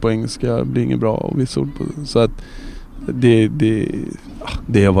 Vissa ord på engelska blir inget bra och vissa ord på... Så att det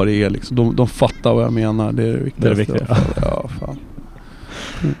är vad det är liksom. De fattar vad jag menar. Det är det viktigaste. Det är det viktiga. Ja, fan.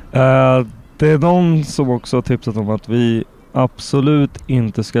 Det är någon som också har tipsat om att vi absolut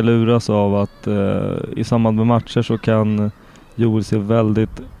inte ska luras av att i samband med matcher så kan Joel se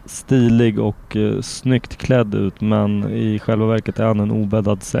väldigt stilig och snyggt klädd ut, men i själva verket är han en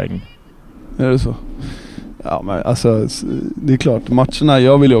obäddad säng. Är det så? Ja, men alltså det är klart, matcherna,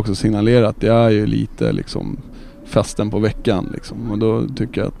 jag vill ju också signalera att det är ju lite liksom festen på veckan liksom, och då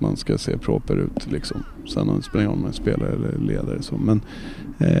tycker jag att man ska se proper ut liksom. Sen om det spelar om man spelar eller ledare så, men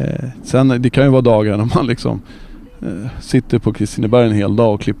sen det kan ju vara dagar när man liksom sitter på Kristineberg en hel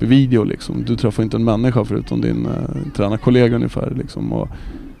dag och klipper video liksom. Du träffar inte en människa förutom din tränarkollega ungefär liksom, och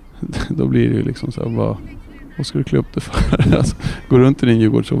då blir det ju liksom så här, vad ska du klä upp det för? Alltså, gå runt i din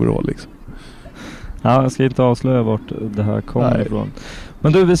Djurgårdsoverall liksom. Ja, jag ska inte avslöja vart det här kommer ifrån.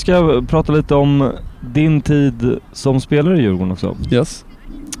 Men du, vi ska prata lite om din tid som spelare i Djurgården också. Yes.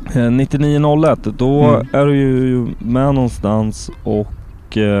 99-01, då är du ju med någonstans och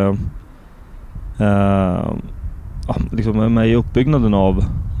liksom är med i uppbyggnaden av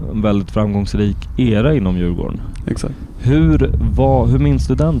en väldigt framgångsrik era inom Djurgården. Exakt. Hur minns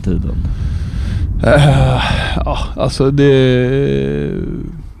du den tiden? Ja, alltså det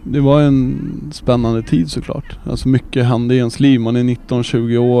var en spännande tid såklart. Alltså mycket hände i ens liv. Man är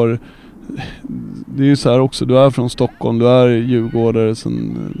 19-20 år. Det är ju så här också, du är från Stockholm, du är djurgårdare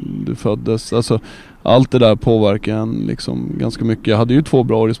sedan du föddes. Alltså allt det där påverkar en liksom ganska mycket. Jag hade ju 2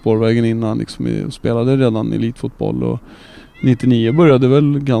 bra år i spårvägen innan liksom, jag spelade redan elitfotboll, och 99 började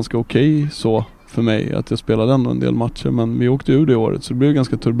väl ganska okej så för mig, att jag spelade ändå en del matcher, men vi åkte ur det året så det blev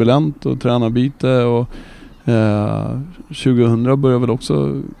ganska turbulent och tränarbyte, och 2000 började väl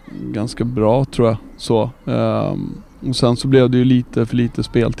också ganska bra tror jag så, och sen så blev det ju lite för lite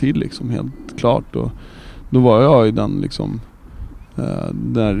speltid liksom, helt klart, och då var jag i den liksom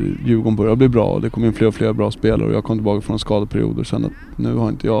när Djurgården började bli bra och det kom in fler och fler bra spelare, och jag kom tillbaka från en skadeperiod och kände att nu har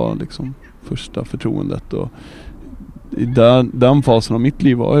inte jag liksom första förtroendet, och i den fasen av mitt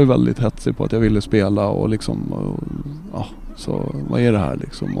liv var jag väldigt hetsig på att jag ville spela och liksom så vad är det här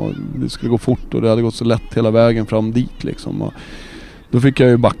liksom, och det skulle gå fort och det hade gått så lätt hela vägen fram dit liksom, och då fick jag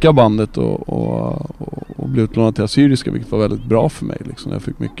ju backa bandet och bli utlånad till Assyriska, vilket var väldigt bra för mig liksom. Jag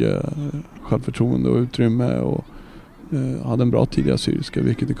fick mycket självförtroende och utrymme och hade en bra tid i Assyriska,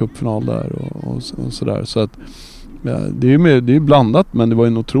 vilket i cupfinal där och sådär, så att det är blandat, men det var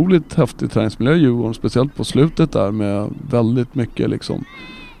en otroligt häftig träningsmiljö i Djurgården, speciellt på slutet där med väldigt mycket liksom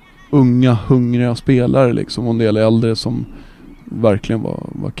unga, hungriga spelare liksom, och en del äldre som verkligen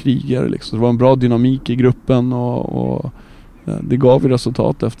var krigare liksom. Så det var en bra dynamik i gruppen och det gav ju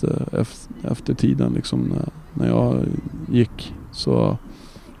resultat efter tiden liksom, när jag gick. Så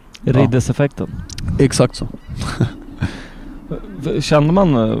Riddes-effekten. Exakt så.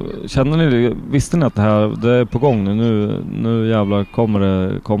 Kände ni, visste ni att det är på gång nu jävlar kommer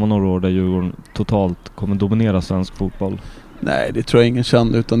det komma några år där Djurgården totalt kommer dominera svensk fotboll? Nej, det tror jag ingen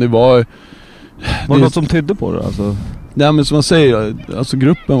kände, utan det var det något som tydde på det alltså? Nej, men som jag säger, alltså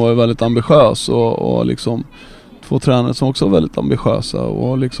gruppen var ju väldigt ambitiös och liksom 2 tränare som också var väldigt ambitiösa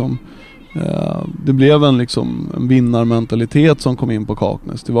och liksom det blev en vinnarmentalitet som kom in på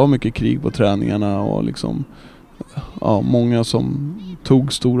Kaknäs. Det var mycket krig på träningarna och liksom många som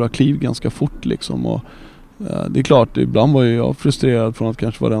tog stora kliv ganska fort liksom, och det är klart, ibland var ju jag frustrerad från att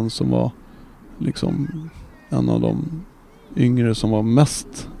kanske vara den som var liksom en av de yngre som var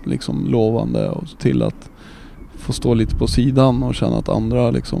mest liksom lovande, och till att få stå lite på sidan och känna att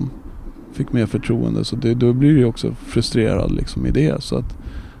andra liksom fick mer förtroende, så då blir det också frustrerad liksom i det. Så att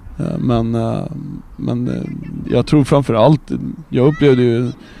men jag tror framförallt, jag upplevde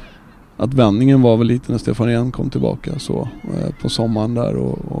ju att vändningen var väl lite när Stefan Rehn kom tillbaka så på sommaren där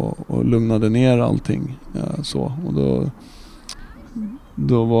och lugnade ner allting så, och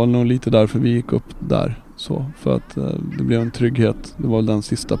då var det nog lite därför vi gick upp där så, för att det blev en trygghet. Det var den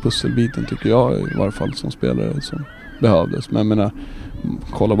sista pusselbiten tycker jag i varje fall som spelare som behövdes. Men jag menar,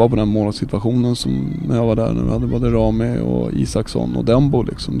 kolla bara på den målsituationen som när jag var där nu, hade både Rami och Isaksson och Dembo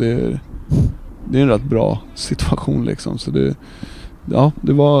liksom, det är en rätt bra situation liksom, så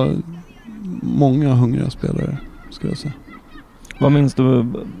det var många hungriga spelare, ska jag säga. Vad minns du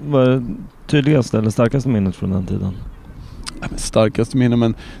var det tydligaste eller starkaste minnet från den tiden? Starkaste minne,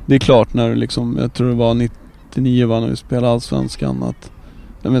 men det är klart när liksom, jag tror det var 99 när vi spelade Allsvenskan,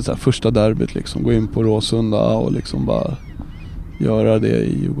 att första derbyt liksom, gå in på Råsunda och liksom bara göra det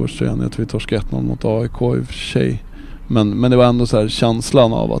i Djurgårdströjan. Jag tror vi torskade 1-0 mot AIK i och för sig, men det var ändå så här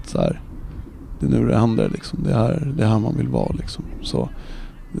känslan av att så här, det är nu det händer liksom, det här man vill vara liksom. Så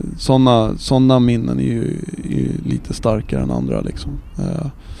såna minnen är ju lite starkare än andra liksom.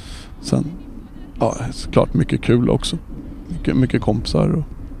 Sen såklart mycket kul också, mycket kompisar och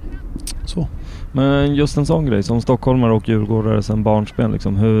så. Men just en sån grej som stockholmare och djurgårdare sen barnspel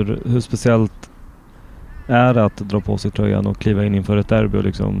liksom, hur speciellt är det att dra på sig tröjan och kliva in inför ett derby och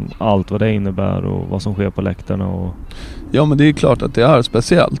liksom allt vad det innebär och vad som sker på läktarna och... Ja, men det är klart att det är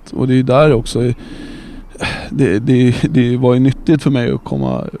speciellt, och det är där också det var ju nyttigt för mig att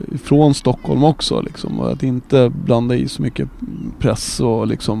komma ifrån Stockholm också liksom, och att inte blanda i så mycket press och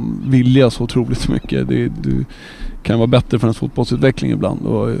liksom vilja så otroligt mycket. Det kan vara bättre för ens fotbollsutveckling ibland,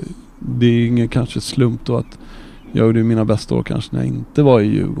 och det är ingen kanske slump då att jag gjorde mina bästa år kanske när jag inte var i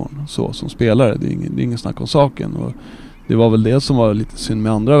Djurgården så som spelare. Det är ingen snack om saken, och det var väl det som var lite synd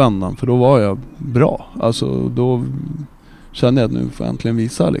med andra vändan, för då var jag bra. Alltså då kände jag att nu får jag äntligen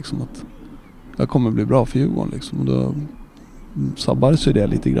visa liksom att jag kommer bli bra för Djurgården liksom, och då sabbar sig det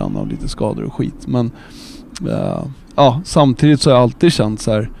lite grann av lite skador och skit. Men samtidigt så har jag alltid känt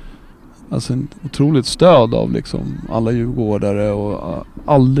så här, alltså en otroligt stöd av liksom alla djurgårdare, och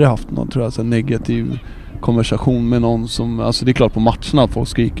aldrig haft någon, tror jag, så negativ konversation med någon som, alltså det är klart på matcherna att folk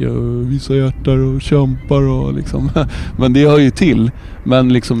skriker och visar hjärtar och kämpar och liksom, men det hör ju till.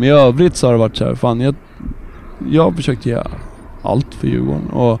 Men liksom i övrigt så har det varit så här, fan jag har försökt ge allt för Djurgården,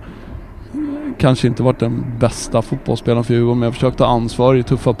 och kanske inte varit den bästa fotbollsspelaren för Djurgården, men jag har försökt ta ansvar i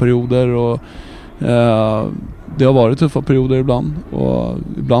tuffa perioder, och det har varit tuffa perioder ibland, och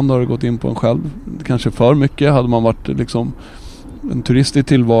ibland har det gått in på en själv. Kanske för mycket. Hade man varit liksom en turist i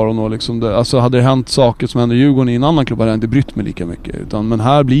tillvaron och liksom alltså hade det hänt saker som hände i Djurgården i en annan klubb, hade jag inte brytt mig lika mycket. Men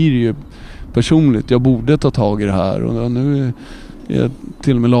här blir det ju personligt. Jag borde ta tag i det här, och nu är jag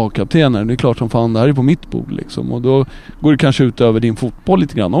till och med lagkaptener. Det är klart som fan, det här är på mitt bord liksom. Och då går det kanske ut över din fotboll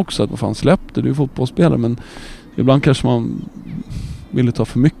lite grann också. Att vad fan, släppte du är fotbollsspelare, men ibland kanske man ville ta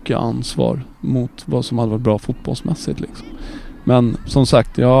för mycket ansvar mot vad som hade varit bra fotbollsmässigt liksom. Men som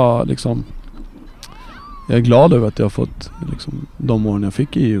sagt, jag är glad över att jag har fått liksom de åren jag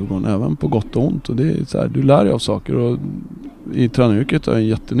fick i Djurgården, även på gott och ont. Och det är så här, du lär dig av saker, och i tränaryrket har jag en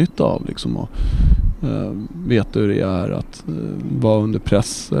jättenytta av liksom, och veta hur det är att vara under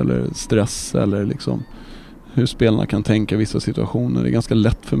press eller stress, eller liksom hur spelarna kan tänka i vissa situationer. Det är ganska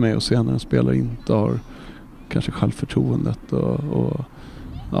lätt för mig att se när en spelare inte har kanske självförtroendet och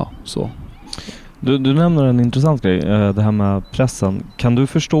så. Du nämner en intressant grej, det här med pressen. Kan du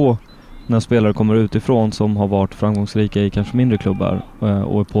förstå när spelare kommer utifrån som har varit framgångsrika i kanske mindre klubbar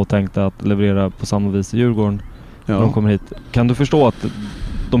och är påtänkta att leverera på samma vis i Djurgården när de kommer hit. Kan du förstå att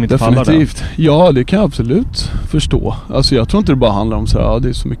de inte pallar det? Definitivt. Ja, det kan jag absolut förstå. Alltså jag tror inte det bara handlar om så här, det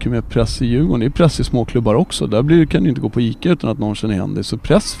är så mycket mer press i Djurgården. Det är press i små klubbar också. Där kan du inte gå på ICA utan att någon känner igen dig. Så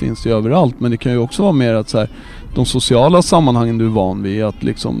press finns det överallt. Men det kan ju också vara mer att så här, de sociala sammanhangen du är van vid, att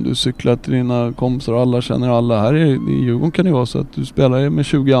liksom du cyklar till dina kompisar och alla känner alla. Här i Djurgården kan det vara så att du spelar med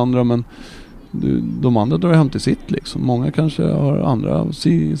 20 andra, men de andra drar hem till sitt liksom. Många kanske har andra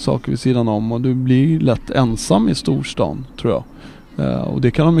saker vid sidan om och du blir lätt ensam i storstan, tror jag. Och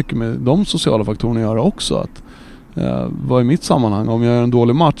det kan ha mycket med de sociala faktorerna att göra också. Att vad är mitt sammanhang? Om jag gör en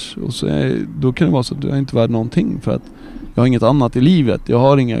dålig match och då kan det vara så att du är inte värd någonting, för att jag har inget annat i livet. Jag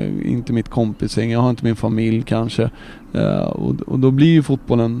har inte mitt kompisgäng, jag har inte min familj kanske. Och då blir ju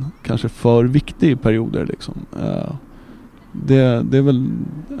fotbollen kanske för viktig i perioder liksom. Det är väl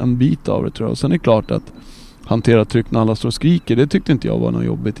en bit av det, tror jag. Och sen är det klart att hantera tryck när alla står och skriker, det tyckte inte jag var något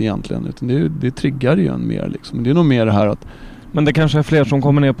jobbigt egentligen, utan det triggar ju en mer liksom. Det är nog mer det här att... Men det kanske är fler som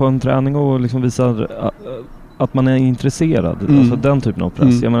kommer ner på en träning och liksom visar att man är intresserad. Alltså den typen av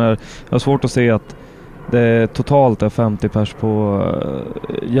press. Jag menar, jag har svårt att se att det totalt är 50 pers på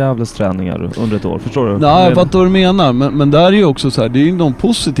Gävles träningar under ett år. Förstår du? Nej, jag fattar vad du menar. Men där är ju också så här, det är ju något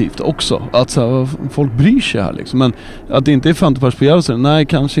positivt också. Att så här, folk bryr sig här liksom. Men att det inte är 50 pers på Gävle, nej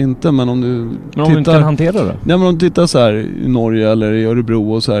kanske inte. Men om du inte kan hantera det? Nej, men om du tittar så här i Norge eller i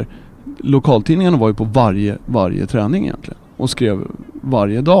Örebro och så här. Lokaltidningarna var ju på varje träning egentligen. Och skrev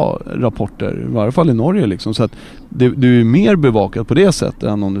varje dag rapporter, i varje fall i Norge liksom. Så att du är mer bevakat på det sättet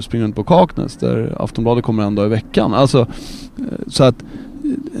än om du springer runt på Kaknäs där Aftonbladet kommer en dag i veckan. Alltså, så att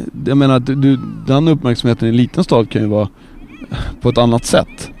jag menar att den uppmärksamheten i en liten stad kan ju vara på ett annat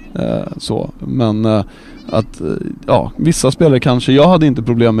sätt. Så. Men att vissa spelare kanske, jag hade inte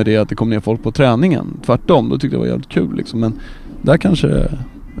problem med det att det kom ner folk på träningen. Tvärtom, då tyckte jag det var jävligt kul liksom. Men där kanske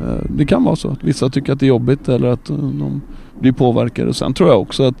det kan vara så att vissa tycker att det är jobbigt eller att de blir påverkade. Och sen tror jag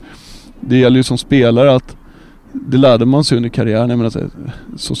också att det gäller ju som spelare att det lärde man sig under karriären. Jag menar,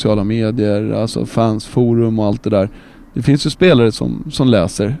 sociala medier, alltså fansforum och allt det där. Det finns ju spelare som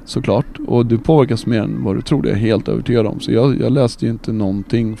läser såklart, och du påverkas mer än vad du tror, det är jag helt övertygad om. Så jag läste ju inte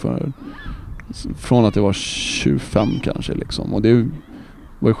någonting från att jag var 25 kanske liksom. Och det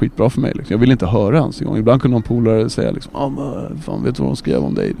var ju skitbra för mig liksom. Jag ville inte höra ens en gång. Ibland kunde någon polare säga liksom, fan, vet du vad de skrev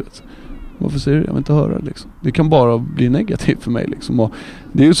om dig? Du vet. Varför säger du? Jag vill inte höra det liksom. Det kan bara bli negativt för mig liksom. Och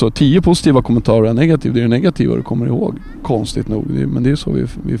det är ju så, 10 positiva kommentarer är negativt. Det är ju negativa du kommer ihåg, konstigt nog. Men det är så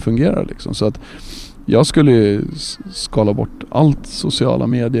vi fungerar liksom. Så att jag skulle skala bort allt sociala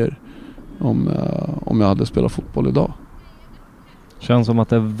medier om jag hade spelat fotboll idag. Känns som att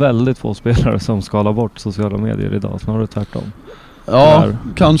det är väldigt få spelare som skalar bort sociala medier idag, snarare tvärtom. Ja,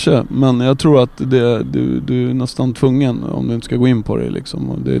 kanske. Men jag tror att du är nästan tvungen om du inte ska gå in på det liksom.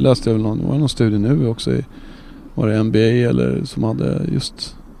 Och det läste jag väl det var någon studie nu också var det NBA eller som hade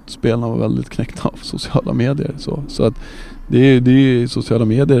just spelarna var väldigt knäckta av sociala medier. Så att det är sociala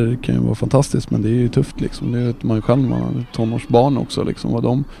medier kan ju vara fantastiskt, men det är ju tufft liksom. Det vet man själv, man har tonårsbarn också liksom, vad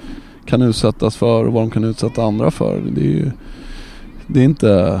de kan utsättas för och vad de kan utsätta andra för. Det är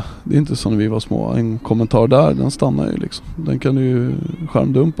inte som när vi var små. En kommentar där, den stannar ju liksom. Den kan du ju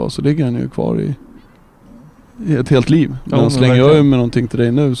skärmdumpa och så ligger den ju kvar i ett helt liv. Men slänger jag ju med någonting till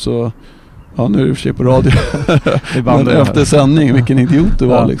dig nu så nu är det i och för sig på radio. Men efter sändning, vilken idiot du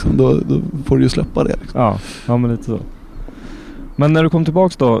var liksom, då får du ju släppa det liksom. Ja, men lite så. Men när du kom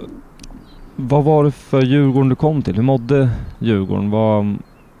tillbaks då, vad var det för Djurgården du kom till? Hur mådde Djurgården?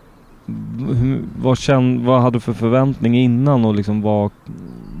 Vad hade du för förväntning innan och liksom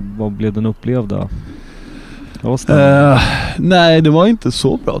vad blev den upplevda? Nej, det var inte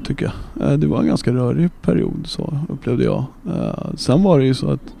så bra tycker jag. Det var en ganska rörig period, så upplevde jag. Sen var det ju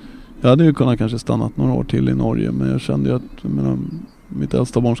så att jag hade ju kunnat kanske stannat några år till i Norge, men jag kände ju att mitt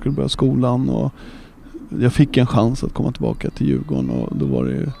äldsta barn skulle börja skolan och jag fick en chans att komma tillbaka till Djurgården, och då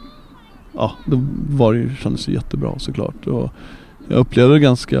var det kändes det jättebra såklart. Och jag upplevde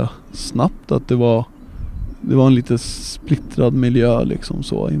ganska snabbt att det var en lite splittrad miljö liksom,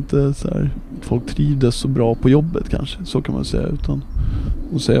 så inte så här, folk trivdes så bra på jobbet kanske, så kan man säga, utan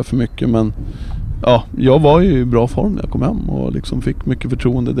att säga för mycket. Men jag var ju i bra form när jag kom hem och liksom fick mycket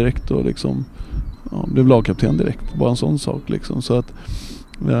förtroende direkt och liksom blev lagkapten direkt, bara en sån sak liksom. Så att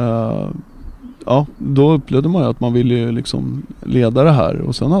då upplevde man ju att man ville ju liksom leda det här,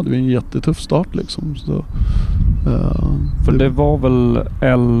 och sen hade vi en jättetuff start liksom. Så, för det var väl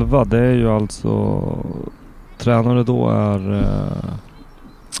 11, det är ju alltså tränare då är...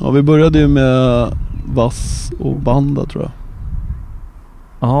 vi började ju med Vass och Banda tror jag.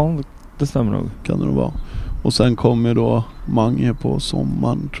 Ja, det stämmer nog. Kan det nog vara. Och sen kom ju då Mange på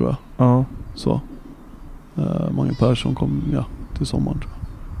sommaren, tror jag. Ja. Så. Mange Persson kom till sommaren, tror jag.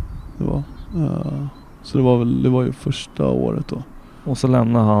 Det var. Så det var ju första året då. Och så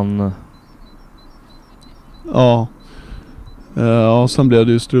lämnade han... Ja. Ja, sen blev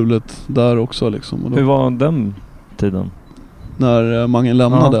det ju strulet där också liksom. Och då, hur var den tiden? När Mange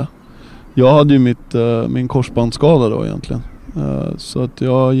lämnade? Ja. Jag hade ju min korsbandsskada då egentligen. Så att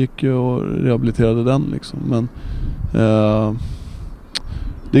jag gick ju och rehabiliterade den liksom. Men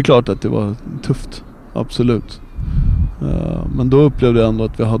det är klart att det var tufft. Absolut. Men då upplevde jag ändå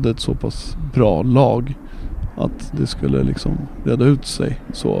att vi hade ett så pass bra lag att det skulle liksom reda ut sig.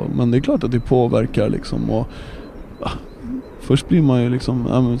 Så, men det är klart att det påverkar liksom. Och först blir man ju liksom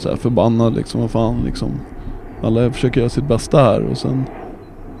så här förbannad liksom. Vad fan liksom. Alla försöker göra sitt bästa här. Och sen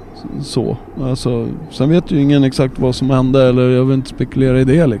så. Alltså, sen vet ju ingen exakt vad som hände. Eller jag vill inte spekulera i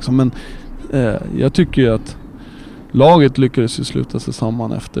det liksom. Men jag tycker ju att laget lyckades ju sluta sig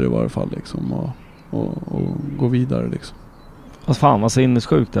samman efter i varje fall liksom. Och gå vidare liksom. Alltså fan vad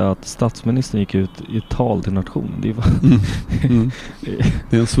sinnessjukt är att statsministern gick ut i ett tal till nationen. Det var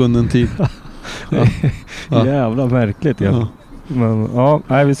det är en svunnen tid. Ja. Jävla märkligt. Ja. Men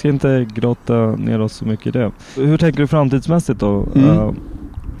nej, vi ska inte grotta ner oss så mycket i det. Hur tänker du framtidsmässigt då?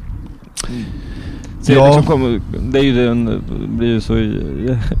 Liksom det är ju blir ju så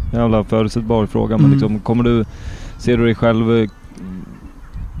jävla förutsättbar fråga. Men liksom, ser du dig själv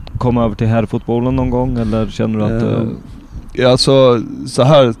komma över till herrfotbollen någon gång? Eller känner du att... Alltså så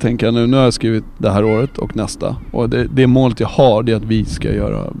här tänker jag nu. Nu har jag skrivit det här året och nästa. Och det målet jag har, det är att vi ska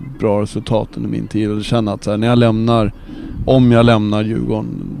göra bra resultat under min tid. Och känna att så här, om jag lämnar Djurgården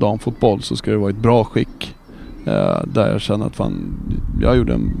damfotboll, så ska det vara ett bra skick. Där jag känner att jag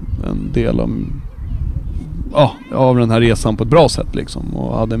gjorde en del av den här resan på ett bra sätt liksom.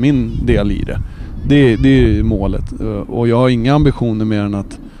 Och hade min del i det. Det är målet. Och jag har inga ambitioner mer än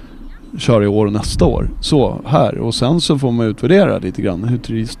att köra i år och nästa år. Så här. Och sen så får man utvärdera lite grann. Hur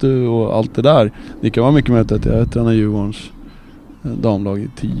trivs du och allt det där. Det kan vara mycket möjligt att jag tränar Djurgårdens damlag i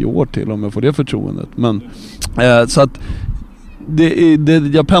 10 år till om jag får det förtroendet. Men så att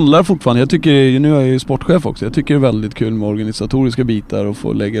jag pendlar fortfarande. Jag tycker, nu är jag ju sportchef också. Jag tycker det är väldigt kul med organisatoriska bitar och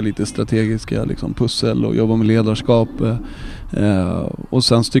få lägga lite strategiska liksom, pussel och jobba med ledarskap. Och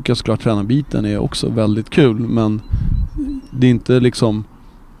sen tycker jag såklart tränarbiten är också väldigt kul. Men det är inte liksom...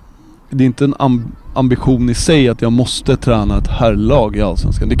 Det är inte en ambition i sig att jag måste träna ett herrlag i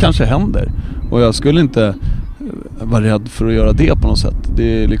Allsvenskan. Det kanske händer. Och jag skulle inte vara rädd för att göra det på något sätt.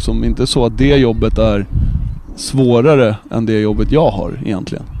 Det är liksom inte så att det jobbet är svårare än det jobbet jag har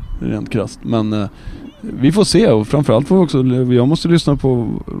egentligen. Rent krasst. Men vi får se. Och framförallt får vi också... Jag måste lyssna på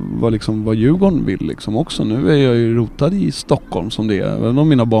vad Djurgården vill liksom också. Nu är jag ju rotad i Stockholm som det är. Även om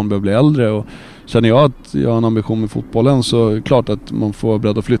mina barn börjar bli äldre och känner jag att jag har en ambition med fotbollen, så är det klart att man får vara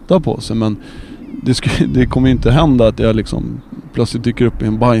beredd att flytta på sig. Men det kommer inte hända att jag liksom plötsligt dyker upp i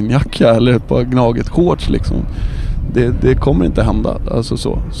en bajnjacka eller ett par Gnaget shorts liksom. Det kommer inte hända. Alltså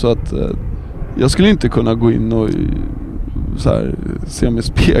så att jag skulle inte kunna gå in och så här, se mig i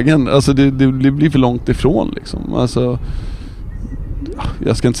spegeln. Alltså det blir för långt ifrån liksom. Alltså,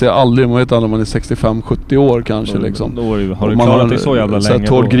 jag ska inte säga aldrig, man vet aldrig om man är 65-70 år kanske liksom. Då har du klarat dig så jävla länge.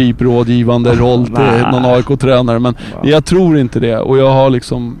 Torr griprådgivande roll till någon AIK-tränare. Men jag tror inte det. Och jag har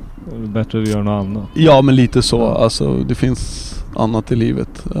liksom... Bättre att göra något annat. Ja, men lite så. Alltså, det finns annat i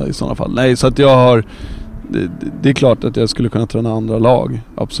livet i sådana fall. Nej, så att jag har... Det är klart att jag skulle kunna träna andra lag.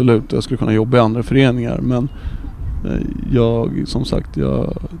 Absolut. Jag skulle kunna jobba i andra föreningar. Men jag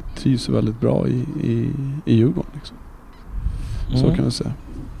trivs väldigt bra i Djurgården liksom. Så kan vi säga.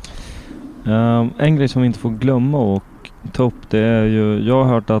 En grej som vi inte får glömma och ta upp, det är ju, jag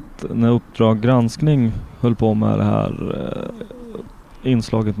har hört att när Uppdrag granskning höll på med det här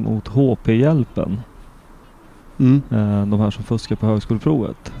inslaget mot HP-hjälpen, de här som fuskar på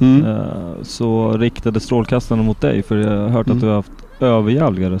högskoleprovet, så riktade strålkastarna mot dig, för jag har hört att du har haft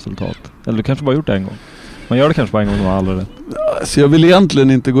överjävliga resultat. Eller du kanske bara gjort det en gång. Man gör det kanske bara en gång om man har aldrig rätt. Så jag vill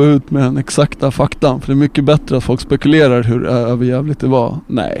egentligen inte gå ut med den exakta faktan, för det är mycket bättre att folk spekulerar hur överjävligt det var.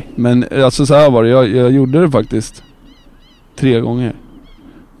 Nej, men alltså så här var det. Jag gjorde det faktiskt 3 gånger.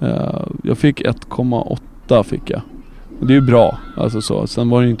 Jag fick 1,8 fick jag. Och det är ju bra. Alltså så. Sen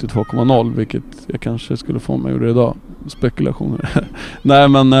var det inte 2,0, vilket jag kanske skulle få om jag gjorde det idag. Spekulationer. Nej,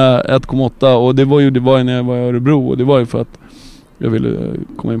 men 1,8, och det var ju när jag var i Örebro, och det var ju för att jag ville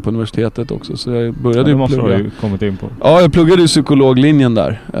komma in på universitetet också, så jag började ju plugga. Det måste du kommit in på. Ja, jag pluggade ju psykologlinjen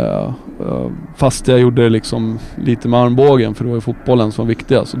där. Fast jag gjorde det liksom lite med armbågen, för det var ju fotbollen som var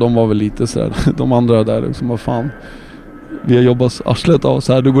viktiga. Så de var väl lite sådär, de andra där liksom, vad fan. vi har jobbat arslet av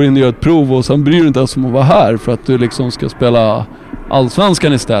så här, du går in och gör ett prov och sen bryr du inte ens om att vara här för att du liksom ska spela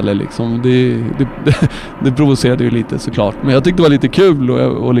allsvenskan istället liksom. Det provocerade ju lite såklart, men jag tyckte det var lite kul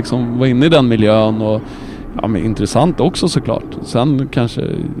och liksom vara inne i den miljön och ja, men intressant också såklart. Sen kanske,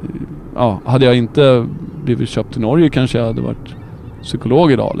 ja, hade jag inte blivit köpt till Norge kanske jag hade varit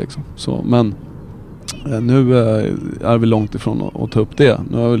psykolog idag liksom. Så, men nu är vi långt ifrån att ta upp det.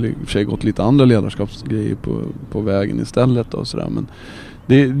 Nu har vi i och för sig gått lite andra ledarskapsgrejer på vägen istället och sådär. Men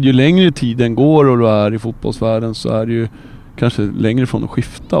ju längre tiden går och du är i fotbollsvärlden så är det ju kanske längre från att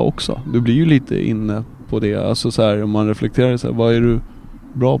skifta också. Du blir ju lite inne på det. Alltså så här, om man reflekterar så här, vad är du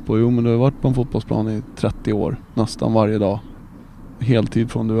bra på? Jo, men du har varit på en fotbollsplan i 30 år, nästan varje dag.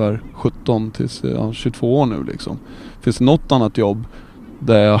 Heltid från du är 17 till 22 år nu liksom. Finns det något annat jobb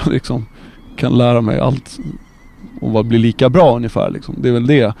där jag liksom kan lära mig allt och bli lika bra ungefär liksom. Det är väl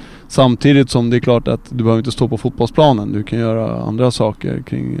det. Samtidigt som det är klart att du behöver inte stå på fotbollsplanen. Du kan göra andra saker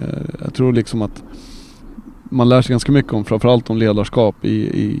kring, jag tror liksom att man lär sig ganska mycket om, framförallt om ledarskap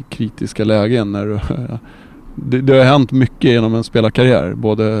i kritiska lägen när det har hänt mycket genom en spelarkarriär,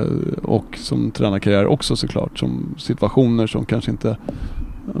 både och som tränarkarriär också såklart, som situationer som kanske inte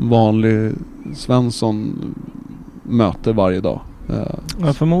en vanlig Svensson möter varje dag.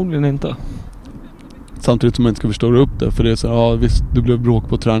 Ja, förmodligen inte. Samtidigt som man inte ska förstöra upp det, för det är så här, ja visst, du blev bråk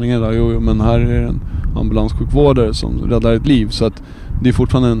på träningen där, jo, men här är en ambulanssjukvårdare som räddar ett liv, så att det är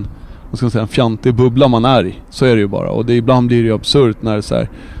fortfarande en, vad ska man säga, en fjantig bubbla man är i. Så är det ju bara, och det ibland blir det ju absurt när det så här,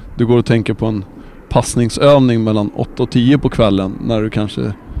 du går och tänker på en passningsövning mellan 8 och 10 på kvällen när du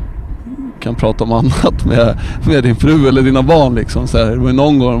kanske kan prata om annat med din fru eller dina barn liksom. Så här, det var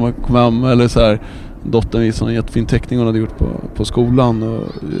någon gång man kom hem eller så här, dottern visade en jättefin teckning hon hade gjort på skolan och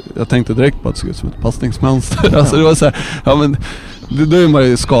jag tänkte direkt på att det såg ut som ett passningsmönster. Alltså det var så här, ja men då är man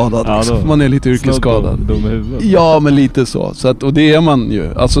ju skadad liksom. Ja, man är lite yrkesskadad. Ja, men lite så att, och det är man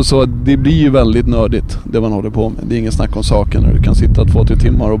ju. Alltså så det blir ju väldigt nördigt det man håller på med. Det är ingen snack om saken när du kan sitta 2-3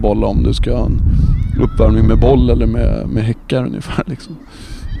 timmar och bolla om du ska ha en uppvärmning med boll eller med häckar ungefär liksom.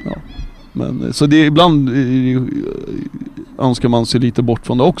 Ja. Men så det ibland önskar man sig lite bort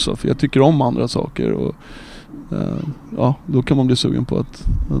från det också, för jag tycker om andra saker och ja, då kan man bli sugen på att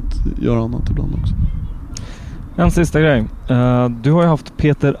göra annat ibland också. En sista grej. Du har ju haft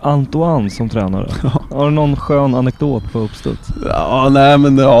Peter Antoine som tränare. Ja. Har du någon skön anekdot på uppstuds? Ja, nej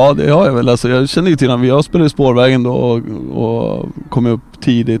men ja, det har jag väl. Alltså, jag känner ju till honom. Jag spelade i Spårvägen då och kom upp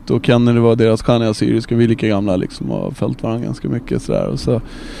tidigt och Kenny var deras stjärna assyriska. Vi är lika gamla liksom och har följt varandra ganska mycket sådär. Och så.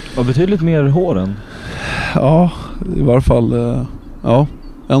 Och betydligt mer hår än? Ja, i varje fall ja.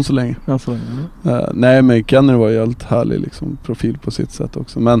 Än så länge. Nej, men Kenner var ju helt härlig liksom, profil på sitt sätt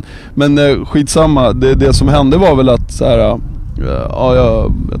också. Men skitsamma. Det som hände var väl att så här, ja,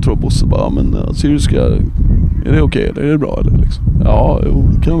 jag tror Bosse bara, men syriska, är det okej eller är det bra eller liksom? Ja, jo,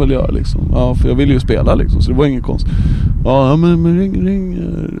 det kan jag väl göra liksom. Ja, för jag ville ju spela liksom, så det var ingen konst. Ja, men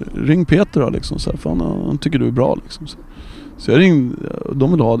ring Peter då liksom, så här, för han tycker du är bra liksom. Så jag ringde,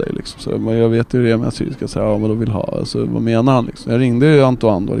 de vill ha dig liksom. Så jag vet ju det med syriska, så här, ja, vad de vill ha. Alltså, vad menar han liksom? Jag ringde ju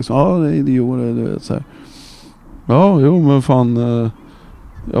Antoine då liksom, ja, det är idiot, du vet så här. Ja, jo, men fan.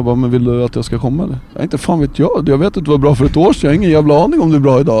 Jag bara, men vill du att jag ska komma eller? Ja, inte fan vet jag. Jag vet att du var bra för ett år sedan. Jag har ingen jävla aning om du är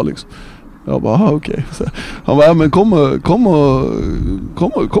bra idag liksom. Jag bara, okej. Okay. Han bara, ja, men kom och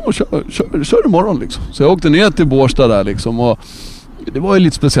kör imorgon liksom. Så jag åkte ner till Båstad där liksom och det var ju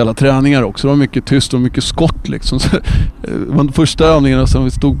lite speciella träningar också. Det var mycket tyst och mycket skott liksom. Så, det var första övningarna som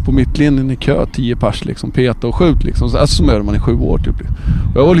vi stod på mittlinjen i kö, 10 pers liksom, peta och skjut liksom. Så som gör man i 7 år typ.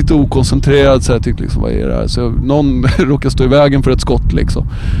 Och jag var lite okoncentrerad så jag tyckte liksom, vad är det här? Så någon råkade stå i vägen för ett skott liksom.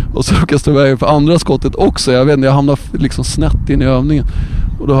 Och så råkade stå i vägen för andra skottet också. Jag vet inte, jag hamnade liksom snett in i övningen.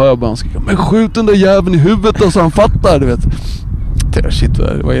 Och då hör jag bara skrika, men skjut den där jäveln i huvudet då, så han fattar, du vet. Shit,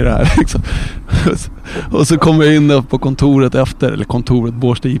 vad är det här liksom. Och så kom jag in på kontoret efter, eller kontoret,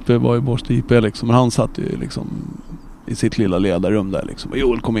 Båstad IP var ju Båstad IP liksom, men han satt ju liksom i sitt lilla ledarrum där liksom, och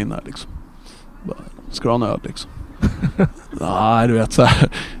Joel kom in här liksom, ska du ha en öl liksom? Nej, du vet så här.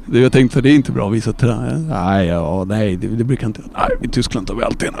 Jag tänkte, det är inte bra att visa träning. Nej, det brukar inte. Nej, i Tyskland tar vi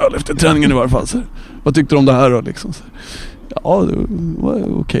alltid en öl efter träningen i varje fall så här. Vad tyckte du om det här då liksom? Så här. Ja, det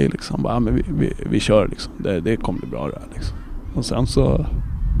var okej liksom. Bara, men vi kör liksom. Det kommer bli bra det här liksom. Och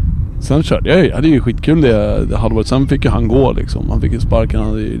sen körde jag hade ju skitkul det halvåret. Sen fick ju han gå liksom. Han fick ju sparken, han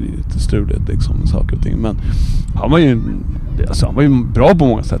hade ju lite struligt liksom, saker och ting. Men han var ju bra på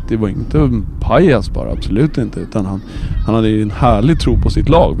många sätt. Det var inte en pajas bara, absolut inte. Utan han hade ju en härlig tro på sitt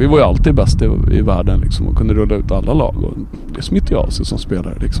lag. Vi var ju alltid bäst i världen liksom, och kunde rulla ut alla lag. Och det smittade av sig som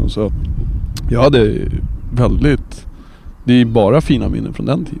spelare liksom. Så jag hade väldigt... Det är bara fina minnen från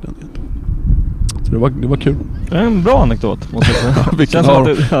den tiden egentligen. Så det var kul. Det är en bra anekdot, måste jag säga. Vilken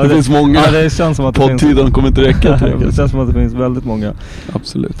det finns många. Ja, det känns som att det poddtiden kommer inte räcka. Det känns som att det finns väldigt många.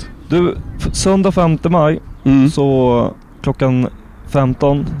 Absolut. Du, söndag 5 maj så klockan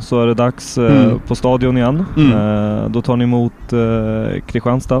 15 så är det dags på stadion igen. Då tar ni emot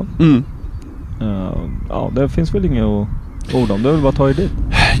Kristianstad. Ja, det finns väl inget ord om. Det är väl bara att ta er dit.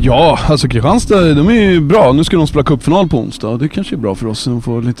 Ja, alltså Kristianstad, de är ju bra. Nu ska de spela cupfinal på onsdag. Det kanske är bra för oss. De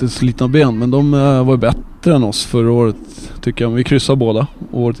får lite slitna ben. Men de var ju bättre än oss förra året, tycker jag. Vi kryssade båda.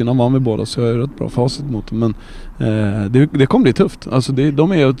 Året innan vann vi båda, så jag är rätt bra facit mot dem. Men det kommer bli tufft. Alltså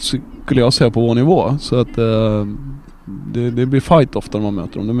de är, skulle jag säga, på vår nivå. Så att det blir fight ofta när man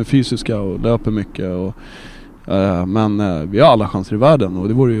möter dem. De är fysiska och löper mycket. Men vi har alla chanser i världen, och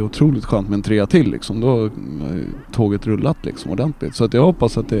det vore ju otroligt skönt med en 3 till liksom. Då tåget rullat liksom ordentligt. Så att jag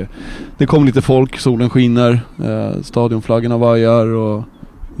hoppas att det kommer lite folk, solen skiner, stadionflaggorna vajar och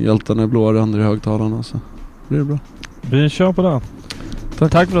hjältarna är blåa ränder i högtalarna, så blir det bra. Vi kör på det.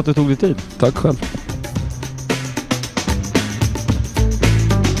 Tack för att du tog dig tid. Tack själv.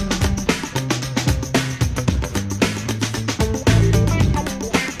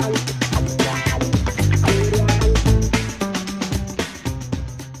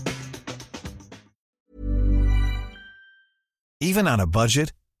 Even on a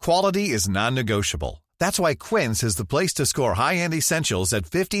budget, quality is non-negotiable. That's why Quince is the place to score high-end essentials at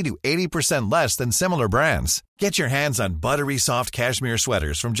 50 to 80% less than similar brands. Get your hands on buttery soft cashmere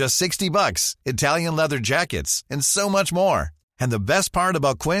sweaters from just $60, Italian leather jackets, and so much more. And the best part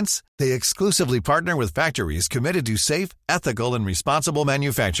about Quince, they exclusively partner with factories committed to safe, ethical, and responsible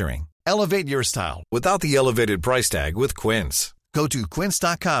manufacturing. Elevate your style without the elevated price tag with Quince. Go to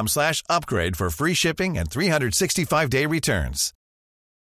quince.com/upgrade for free shipping and 365-day returns.